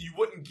you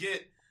wouldn't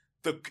get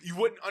you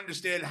wouldn't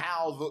understand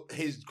how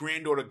his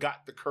granddaughter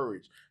got the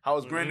courage, how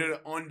his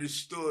granddaughter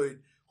understood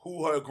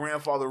who her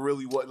grandfather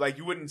really was. Like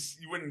you wouldn't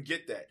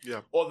get that.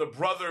 Yeah. Or the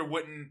brother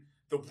wouldn't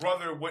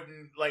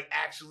like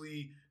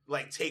actually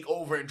like take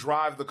over and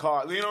drive the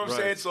car. You know what I'm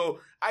saying? So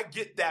I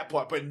get that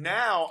part. But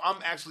now I'm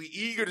actually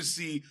eager to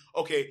see,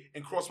 okay,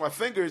 and cross my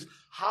fingers,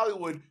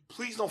 Hollywood,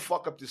 please don't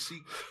fuck up the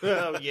sequel.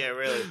 Oh yeah,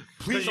 really.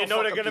 Please don't they're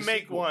fuck gonna up the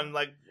make sequel. one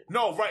like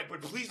No, right,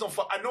 but please don't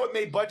fuck. I know it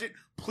made budget.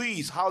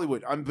 Please,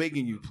 Hollywood, I'm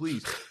begging you,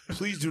 please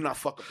do not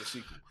fuck up the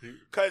sequel.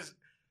 Because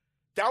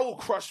that will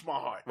crush my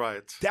heart.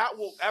 Right. That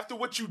will, after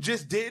what you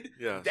just did,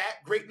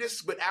 that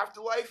greatness with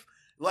Afterlife,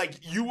 like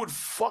you would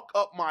fuck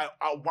up my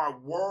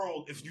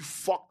world if you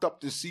fucked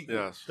up the sequel.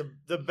 Yes.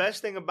 The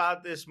best thing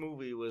about this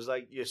movie was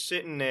like you're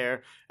sitting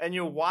there and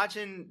you're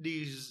watching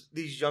these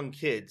young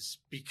kids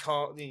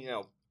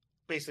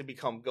basically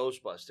become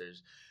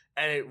Ghostbusters,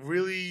 and it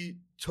really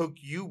took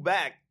you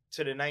back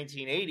to the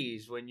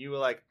 1980s when you were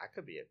like, I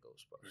could be a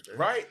Ghostbuster.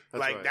 Right.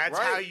 That's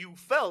how you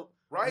felt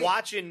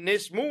watching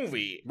this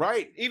movie.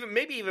 Right.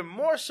 Maybe even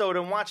more so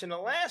than watching the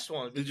last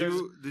one. Did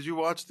you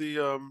watch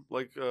the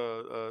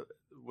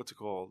what's it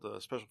called?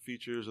 Special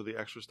features or the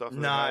extra stuff?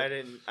 No, I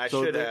didn't. I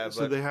should have.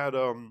 So they had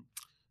Ivan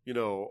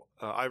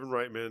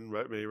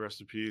Reitman, may he rest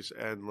in peace,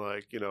 and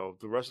the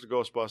rest of the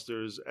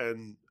Ghostbusters,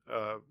 and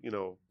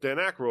Dan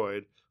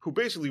Aykroyd, who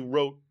basically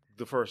wrote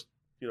the first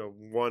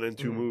 1 and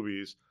 2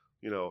 movies,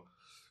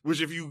 which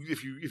if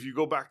you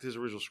go back to his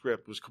original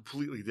script was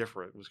completely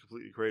different. It was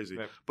completely crazy.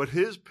 Right. But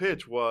his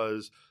pitch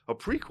was a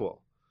prequel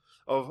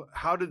of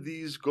how did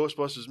these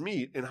Ghostbusters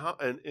meet in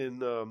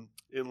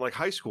like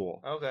high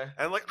school. Okay.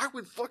 And I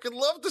would fucking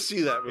love to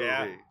see that movie.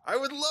 Yeah. I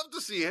would love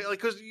to see it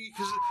because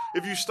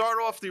if you start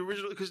off the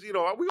original, because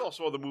we all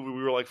saw the movie,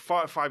 we were like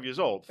 5 years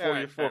old, 4 or 5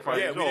 years old.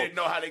 Yeah, we didn't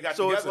know how they got together.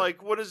 So it's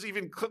like, what does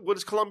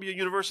Columbia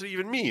University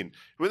even mean?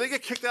 When they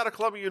get kicked out of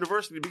Columbia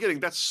University in the beginning,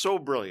 that's so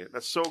brilliant.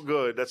 That's so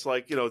good. That's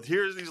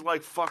here's these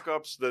fuck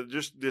ups that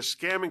they're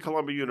scamming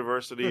Columbia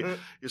University,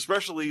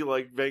 especially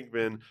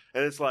Venkman,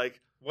 and it's like,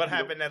 what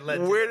happened that led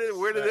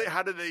to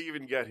how did they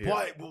even get here?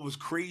 What was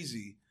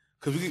crazy?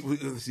 Because we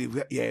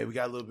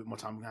got a little bit more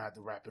time. We're gonna have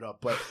to wrap it up.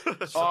 But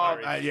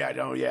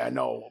I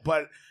know.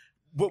 But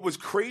what was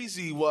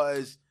crazy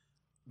was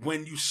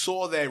when you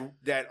saw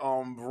that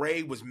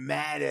Ray was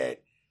mad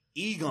at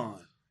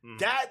Egon.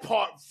 That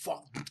part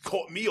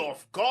caught me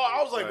off guard.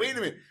 I was like, wait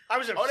a minute. I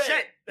was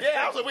upset.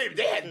 I was like, wait,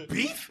 they had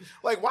beef?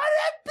 Like, why did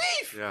they have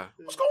beef? Yeah.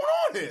 What's going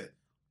on here?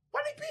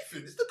 Why they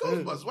beefing? It's the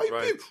Ghostbusters. Why you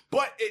beef?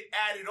 But it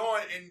added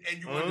on,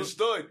 and you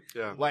understood.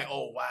 Yeah. Like,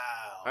 oh wow.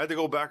 I had to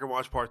go back and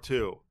watch part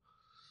 2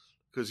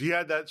 because he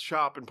had that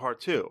shop in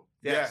part 2.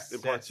 Yes. In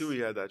part 2, he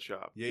had that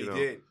shop. Yeah, he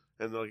did.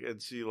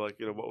 And see what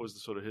was the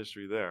sort of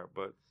history there.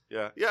 But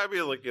yeah. I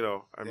mean, I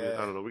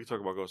don't know. We can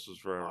talk about Ghostbusters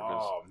forever.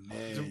 Oh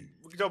man,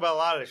 we can talk about a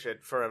lot of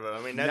shit forever.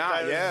 I mean, But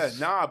I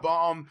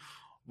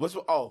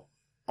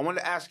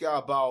wanted to ask y'all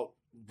about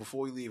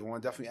before we leave. I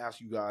want to definitely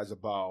ask you guys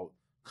about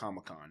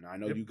Comic-Con. Now, I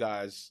know you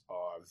guys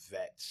are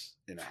vets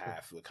and a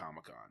half for the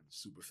Comic-Con.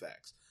 Super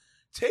facts.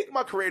 Take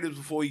my creatives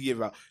before you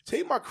give out.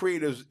 Take my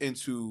creatives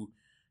into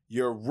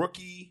your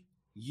rookie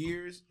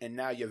years and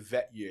now your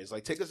vet years.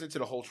 Take us into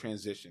the whole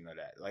transition of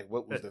that.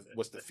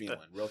 What's the feeling?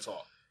 Real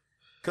talk.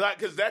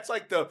 Because that's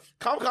the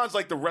Comic-Con's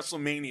like the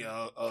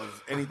WrestleMania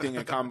of anything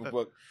in comic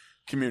book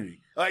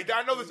community. Like,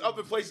 I know there's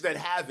other places that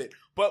have it,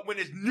 but when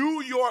it's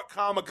New York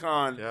Comic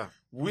Con, Yeah.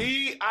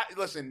 we are the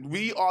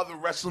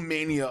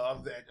WrestleMania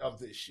of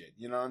this shit.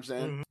 You know what I'm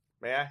saying? Mhm.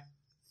 May I?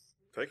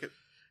 Take it.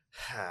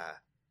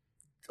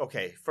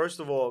 Okay, first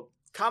of all,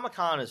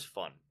 Comic-Con is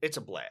fun. It's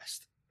a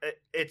blast.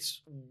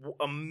 It's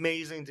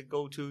amazing to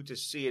go to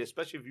see it,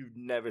 especially if you've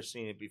never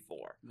seen it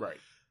before. Right.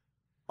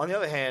 On the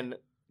other hand,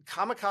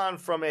 Comic-Con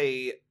from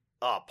a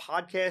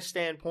podcast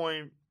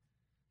standpoint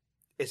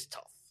is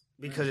tough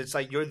because it's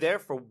like you're there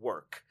for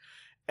work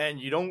and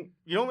you don't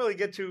really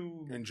get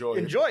to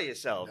Enjoy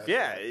yourself. That's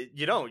Yeah, right.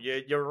 you don't.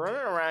 You're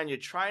running around, you're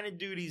trying to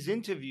do these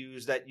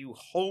interviews that you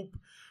hope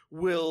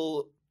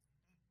will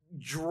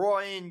draw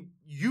in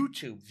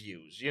YouTube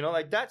views. You know,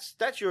 like that's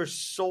your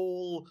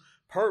sole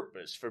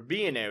purpose for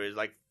being there, is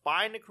like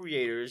find the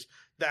creators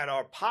that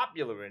are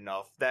popular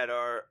enough, that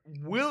are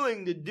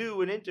willing to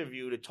do an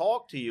interview to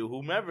talk to you,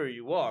 whomever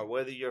you are,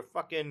 whether you're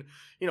fucking,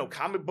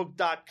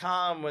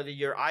 comicbook.com, whether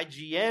you're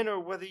IGN, or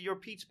whether you're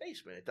Pete's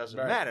Basement. It doesn't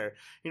Right. matter.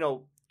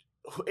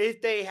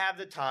 If they have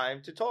the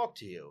time to talk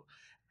to you.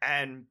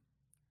 And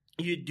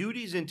you do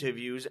these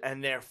interviews,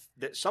 and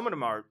some of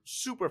them are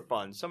super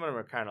fun. Some of them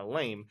are kind of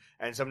lame,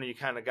 and some of them you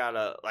kind of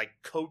gotta like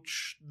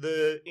coach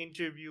the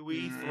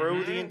interviewee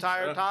through the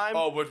entire time.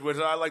 Oh, which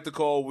I like to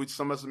call, which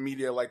some of the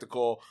media like to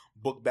call,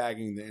 book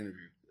bagging the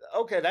interview.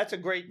 Okay, that's a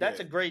great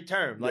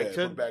term. Like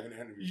book bagging the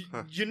interview.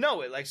 you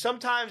know it. Like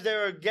sometimes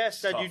there are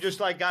guests that you Tough. just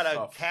like gotta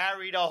Tough.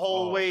 carry the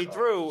whole way God,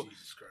 through.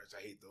 Jesus Christ,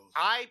 I hate those.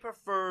 I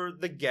prefer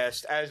the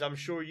guest, as I'm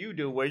sure you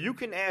do, where you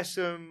can ask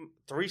them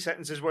 3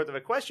 sentences worth of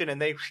a question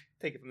and they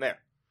take it from there.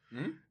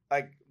 Mhm.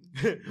 Like,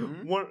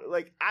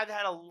 Mhm. I've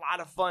had a lot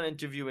of fun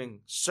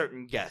interviewing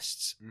certain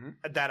guests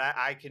Mhm. that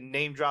I can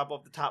name drop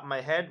off the top of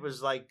my head.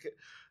 Was like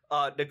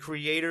the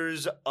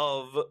creators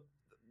of,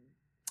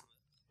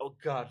 oh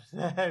god,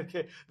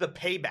 the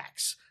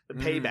Paybacks.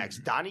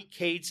 Donnie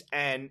Cates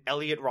and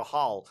Elliot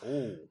Rahal.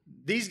 Oh.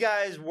 These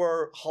guys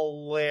were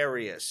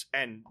hilarious.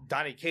 And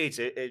Donnie Cates,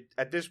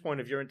 at this point,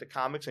 if you're into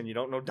comics and you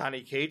don't know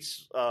Donnie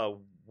Cates,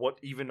 what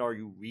even are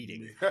you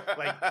reading?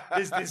 Like,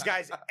 this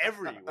guy's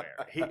everywhere.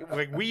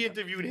 We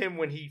interviewed him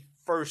when he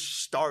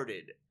first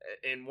started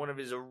in one of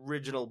his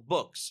original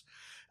books.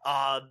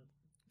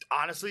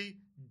 Honestly,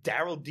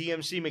 Daryl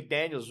DMC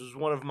McDaniels was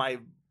one of my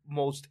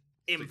most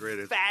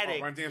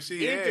emphatic Run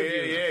DMC,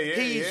 interviews.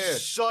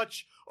 He's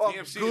such a DMC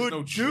is good no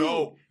dude.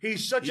 joke.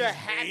 He's such a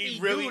He happy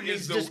really dude.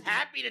 is He's just the-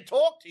 happy to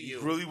talk to you.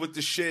 He's really with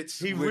the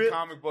shits, He with re-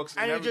 comic books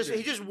and and everything.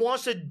 he just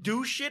wants to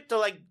do shit to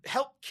like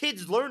help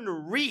kids learn to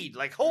read.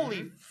 Like,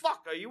 holy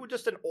fuck, are you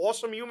just an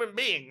awesome human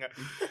being?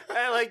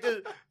 And like,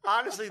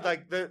 honestly,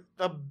 like the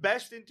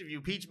best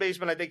interview Pete's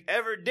Basement I think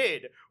ever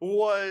did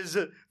was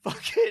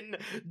fucking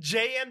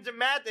J.M.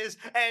 DeMatteis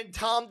and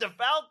Tom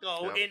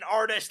DeFalco in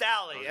Artist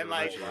Alley. And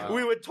like, Wow.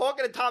 we were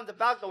talking to Tom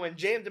DeFalco and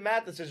J.M.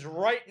 DeMatteis is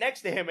right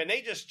next to him, and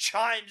they just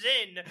chimes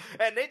in,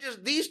 and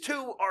these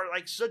two are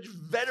like such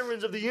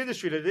veterans of the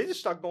industry that they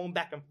just start going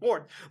back and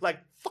forth like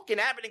fucking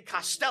Abbott and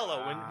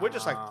Costello, and we're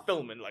just like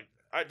filming, like,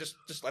 all right, just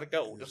let it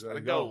go, just let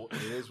it go.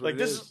 It is what Like, it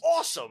this is. is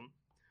awesome.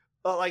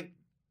 Like,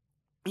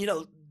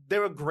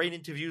 there are great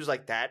interviews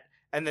like that,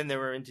 and then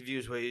there are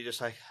interviews where you're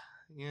just like,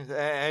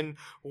 and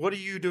what are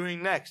you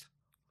doing next?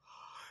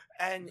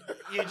 And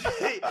you just,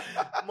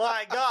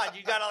 my God,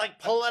 you gotta like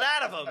pull it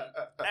out of them,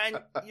 and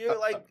you're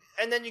like,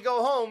 and then you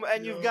go home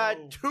and you've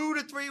got 2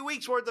 to 3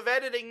 weeks worth of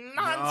editing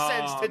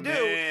nonsense to do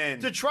man.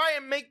 to try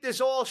and make this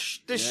whole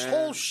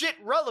shit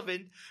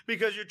relevant,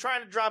 because you're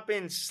trying to drop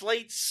in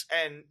slates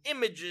and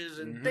images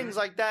and things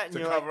like that, and to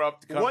you're cover like,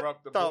 up the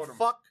what the boredom.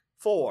 fuck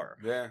for?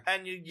 Yeah.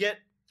 And you get,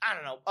 I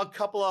don't know, a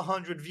couple of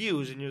 100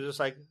 views, and you're just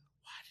like,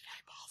 why did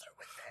I bother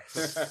with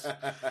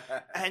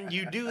this? And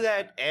you do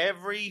that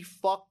every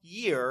fuck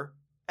year,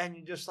 and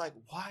you're just like,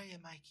 why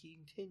am I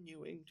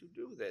continuing to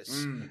do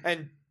this?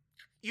 And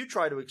you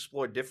try to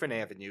explore different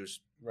avenues,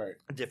 Right.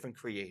 different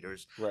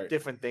creators, Right.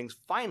 different things.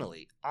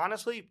 Finally,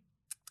 honestly,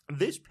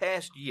 this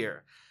past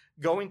year,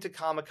 going to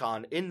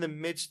Comic-Con in the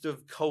midst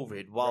of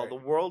COVID, while Right. the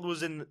world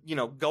was in,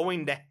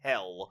 going to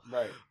hell,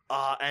 Right.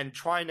 and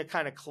trying to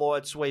kind of claw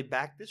its way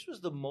back, this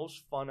was the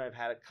most fun I've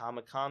had at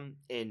Comic-Con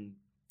in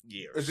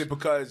years. Is it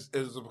because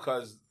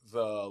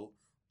the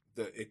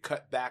it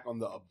cut back on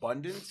the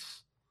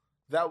abundance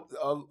that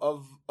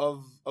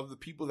of the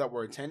people that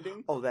were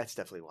attending? Oh, that's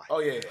definitely why. Oh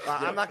yeah.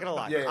 I'm not gonna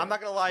lie. I'm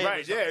not gonna lie.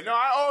 Right. Yeah.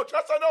 No.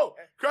 Trust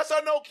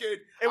I know, kid.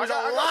 It was I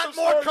a got lot some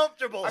more stories-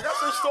 comfortable. I got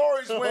some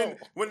stories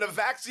when the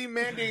vaccine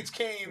mandates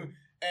came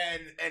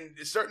and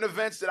certain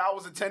events that I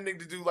was attending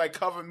to do, like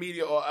cover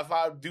media, or if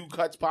I do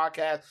Cuts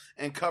podcast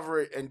and cover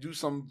it and do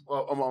some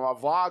on my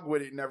vlog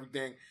with it and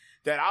everything,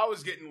 that I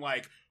was getting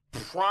like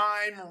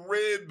prime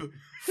rib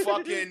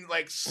fucking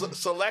like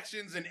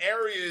selections and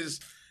areas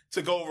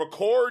to go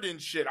record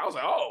and shit. I was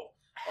like,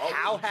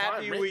 how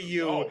happy were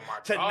you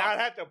to not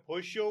have to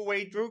push your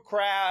way through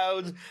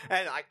crowds,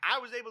 and like I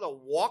was able to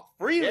walk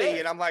freely,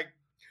 and I'm like,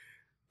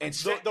 and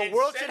the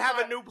world should have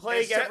a new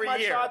plague every my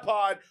year.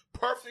 tripod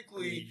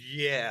perfectly.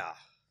 Yeah.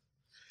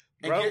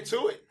 and Bro, get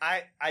to it.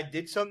 I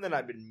did something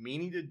I've been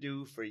meaning to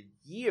do for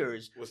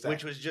years, What's that?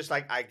 which was just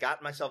like I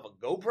got myself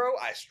a GoPro,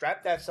 I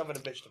strapped that son of a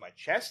bitch to my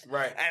chest,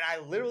 Right. and I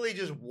literally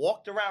just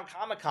walked around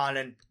Comic-Con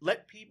and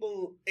let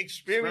people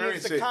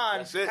experience the it. con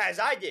That's it. as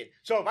I did.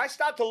 So if I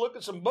stopped to look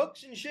at some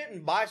books and shit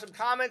and buy some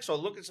comics or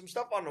look at some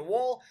stuff on the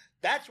wall,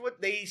 that's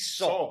what they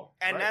saw.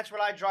 And right. that's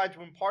what I tried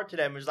to impart to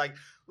them is like,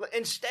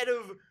 instead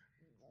of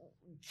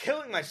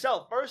killing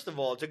myself, first of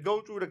all, to go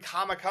through the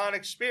Comic-Con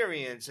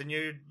experience and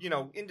you're,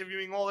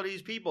 interviewing all of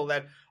these people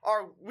that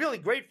are really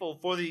grateful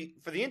for the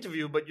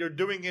interview, but you're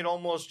doing it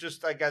almost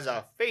just like as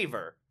a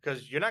favor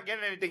because you're not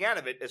getting anything out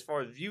of it as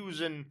far as views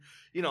and,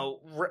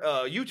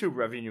 YouTube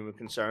revenue are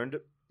concerned.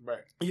 Right.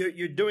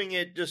 You're doing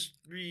it just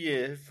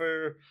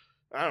for,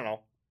 I don't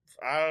know.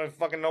 I don't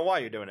fucking know why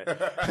you're doing it.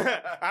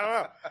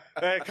 I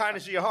don't know.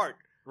 Kindness of your heart.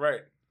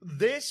 Right.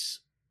 This,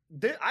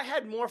 I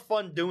had more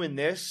fun doing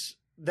this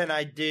than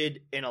I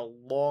did in a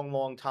long,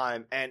 long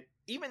time. And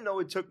even though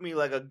it took me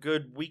like a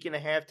good week and a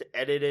half to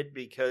edit it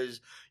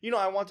because,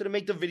 I wanted to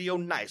make the video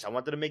nice. I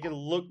wanted to make it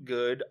look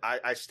good.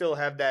 I still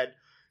have that,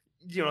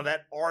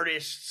 that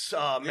artist's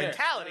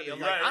mentality of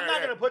like, I'm not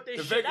going to put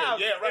this shit out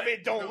if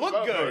it don't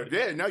look good.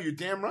 Yeah, no, you're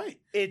damn right.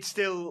 It's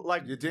still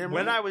like, You're damn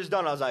when right. I was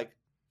done, I was like,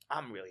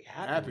 I'm really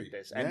happy with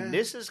this. And Yeah.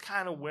 this is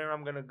kind of where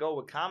I'm going to go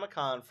with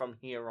Comic-Con from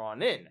here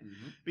on in.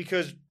 Mm-hmm.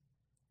 Because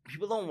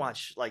people don't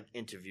watch like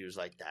interviews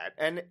like that,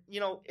 and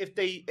if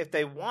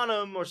they want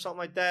them or something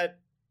like that,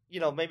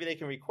 maybe they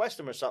can request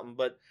them or something.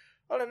 But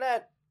other than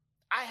that,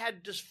 I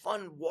had just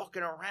fun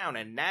walking around,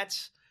 and I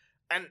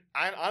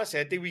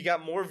honestly, I think we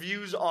got more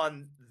views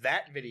on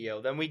that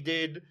video than we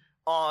did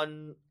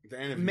on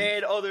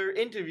mad other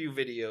interview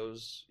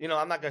videos.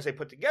 I'm not gonna say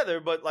put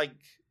together, but like,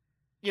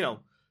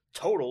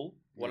 total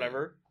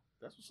whatever.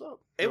 That's what's up.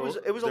 It was.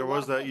 There a lot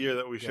was of that fun. year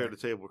that we shared a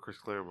table with Chris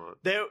Claremont.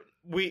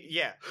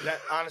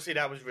 Honestly,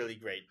 that was really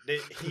great.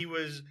 He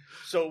was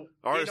so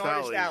Artist in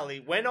Artist Alley.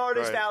 Alley. When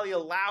Artist Right. Alley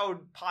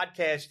allowed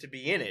podcasts to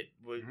be in it,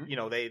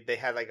 they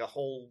had like a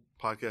whole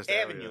Podcast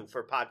avenue area.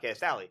 for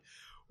Podcast Alley.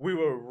 We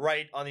were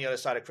right on the other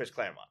side of Chris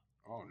Claremont,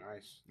 Oh,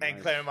 nice. and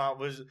Nice. Claremont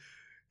was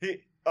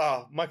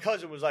my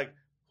cousin was like,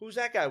 "Who's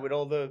that guy with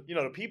all the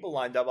the people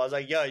lined up?" I was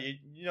like, "Yeah,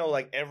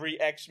 like every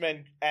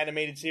X-Men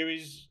animated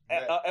series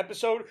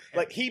episode,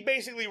 like he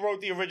basically wrote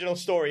the original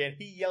story," and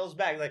he yells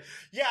back like,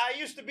 "Yeah, I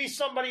used to be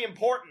somebody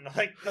important."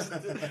 Like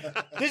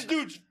this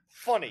dude's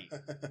funny.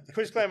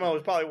 Chris Claremont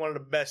was probably one of the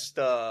best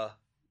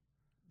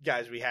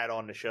guys we had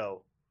on the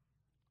show.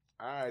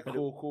 All right,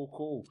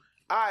 cool.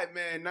 All right,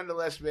 man.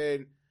 Nonetheless,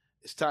 man,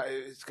 it's time.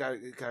 It's got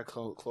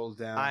to close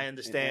down. I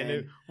understand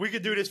And- it. We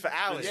could do this for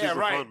hours. Yeah, super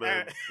right, fun,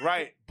 man.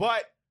 right.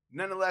 But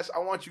nonetheless, I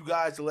want you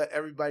guys to let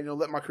everybody know.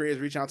 Let my creators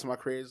reach out to my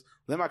creators.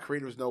 Let my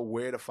creators know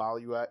where to follow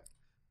you at.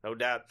 No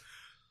doubt.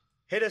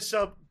 Hit us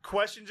up,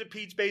 questions at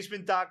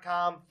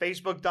Pete'sBasement.com,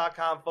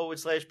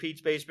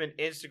 Facebook.com/Pete's Basement,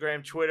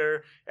 Instagram,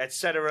 Twitter,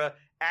 etc.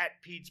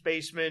 at Pete's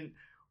Basement.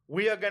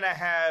 We are going to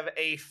have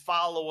a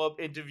follow-up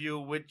interview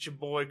with your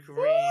boy Kareem.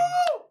 Woo!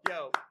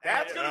 Yo,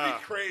 That's and gonna be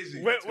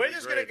crazy. we're gonna be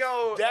just going to great.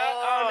 go on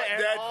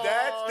and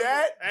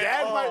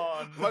That's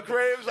on. my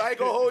creators. I ain't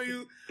gonna hold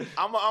you.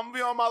 I'm gonna be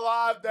on my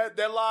live. That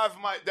live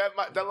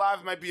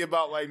might be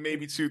about like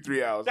maybe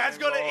 2-3 hours. That's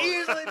going to Oh.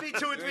 easily be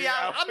 2 or 3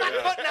 hours. I'm not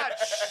putting out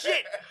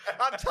shit.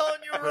 I'm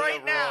telling you Put it right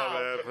up now. raw,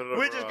 man. Put it up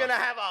We're just raw. going to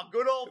have a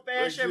good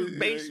old-fashioned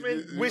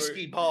basement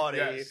whiskey party.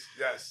 Yes.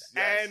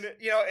 And,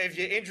 if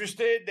you're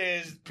interested,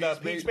 there's the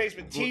Pete's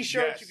Basement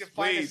t-shirts. Yes, You can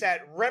find please. us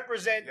at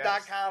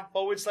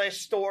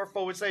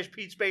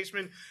represent.com/store/Pete's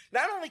Basement.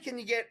 Not only can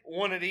you get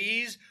one of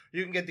these,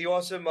 you can get the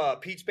awesome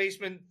Pete's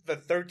Basement, the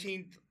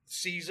 13th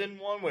season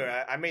one,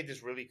 where I made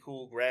this really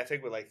cool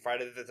graphic with like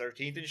Friday the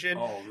 13th and shit.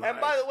 Oh, And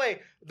by the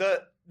way,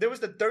 there was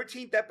the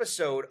 13th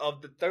episode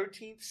of the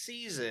 13th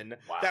season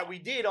that we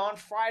did on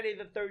Friday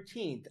the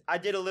 13th. I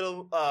did a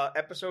little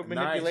episode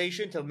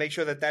manipulation to make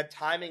sure that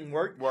timing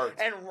worked.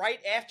 And right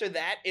after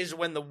that is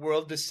when the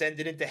world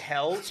descended into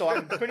hell. So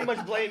I'm pretty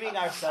much blaming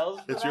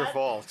ourselves for It's your that.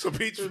 fault. So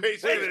Pete's Wait a minute,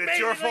 it's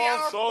your basically fault?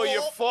 our It's all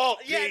your fault,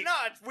 Yeah, Pete. no,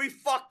 we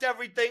fucked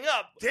everything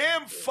up.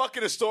 Damn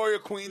fucking Astoria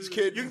Queens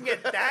kid. You can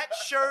get that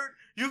shirt.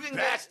 You can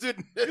bastard.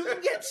 You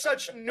can get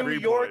such New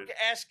Three-pointed.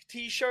 York-esque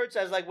T-shirts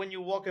as like when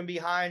you're walking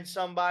behind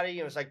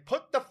somebody and it's like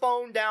put the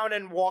phone down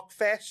and walk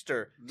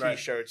faster. Right.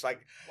 T-shirts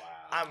like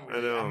I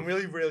know. I'm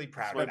really really That's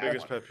proud my of that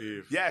biggest one. pet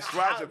peeve. Yes,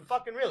 Roger.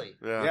 Fucking really.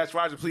 Yeah. Yes,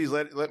 Roger. Please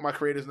let my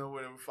creators know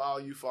where to follow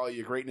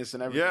your greatness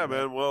and everything. Yeah,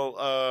 man. Well,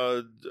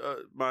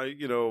 my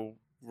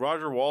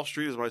Roger Wall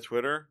Street is my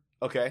Twitter.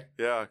 Okay.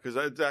 Yeah, because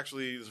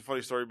there's a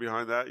funny story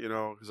behind that.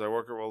 Because I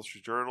work at Wall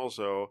Street Journal,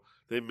 so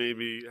they made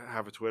me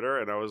have a Twitter,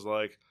 and I was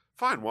like,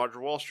 fine, Roger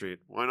Wall Street.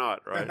 Why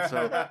not? Right.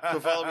 So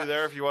follow me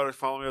there if you want to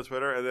follow me on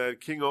Twitter, and then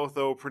King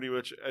Otho pretty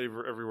much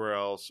everywhere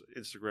else,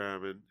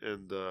 Instagram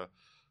and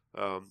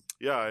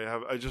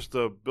I just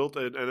built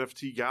an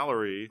NFT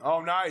gallery.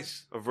 Oh,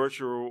 nice. A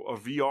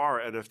VR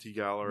NFT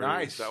gallery.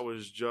 Nice. That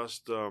was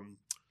just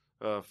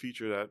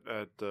featured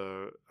at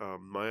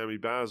Miami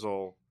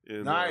Basel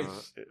in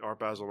Nice. Art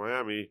Basel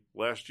Miami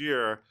last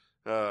year,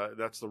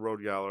 That's the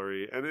Road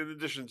Gallery. And in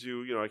addition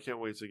to, I can't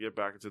wait to get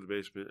back into the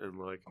basement and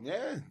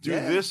do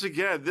yeah. this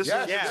again. This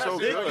Yes, is yes, so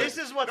yes. good. This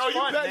is what's No,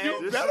 fun, man.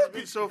 you This better has be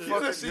been so fucking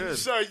listen, good.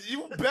 sir.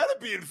 You better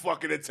be in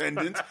fucking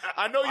attendance.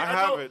 I know. I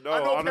haven't. No, I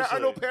honestly.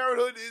 know.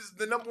 Parenthood is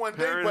the number one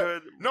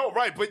Parenthood. thing. But no,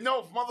 right? But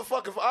no,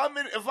 motherfucker.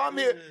 If I'm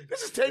here,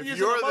 this is 10 If years.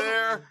 you're in the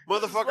there,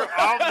 motherfucker,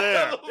 I'm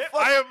there.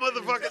 I am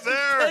motherfucking This is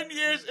there. 10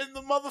 years in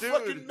the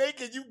motherfucking Dude.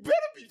 making. You better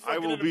be. Fucking I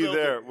will in the be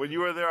building. there. When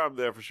you are there, I'm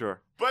there for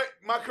sure. But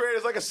my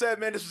creators, like I said,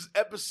 man, this was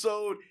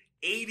episode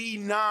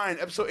 89.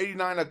 Episode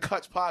 89 of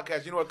Cuts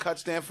Podcast. You know what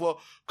Cuts stand for?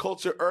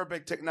 Culture,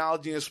 urban,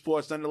 technology, and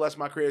sports. Nonetheless,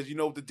 my creators, you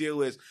know what the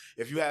deal is.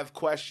 If you have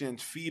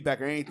questions,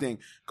 feedback, or anything,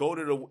 go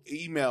to the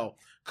email,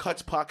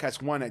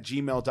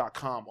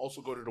 cutspodcast1@gmail.com.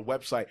 Also go to the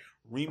website,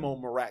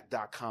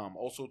 remomarak.com.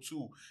 Also,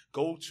 too,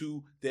 go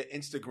to the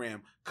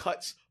Instagram,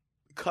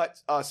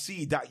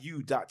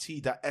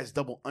 c.u.t.s_,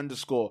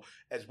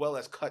 as well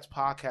as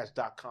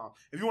cutspodcast.com.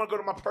 If you want to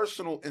go to my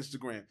personal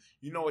Instagram,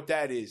 you know what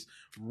that is.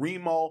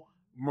 Remo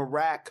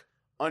Marak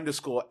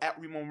 _, at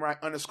Remo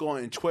Marak _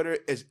 and Twitter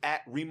is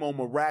at Remo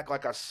Marak.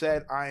 Like I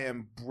said, I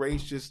am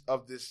gracious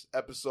of this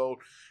episode.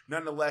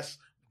 Nonetheless,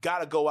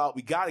 gotta go out.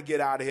 We gotta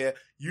get out of here.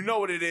 You know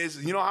what it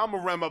is. You know how I'm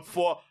gonna rem up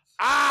for.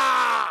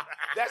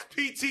 That's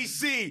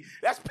PTC.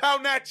 That's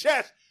Pound That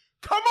Chest.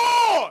 Come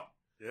on,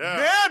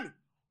 man.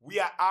 We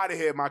are out of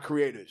here, my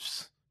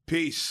creators.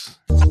 Peace.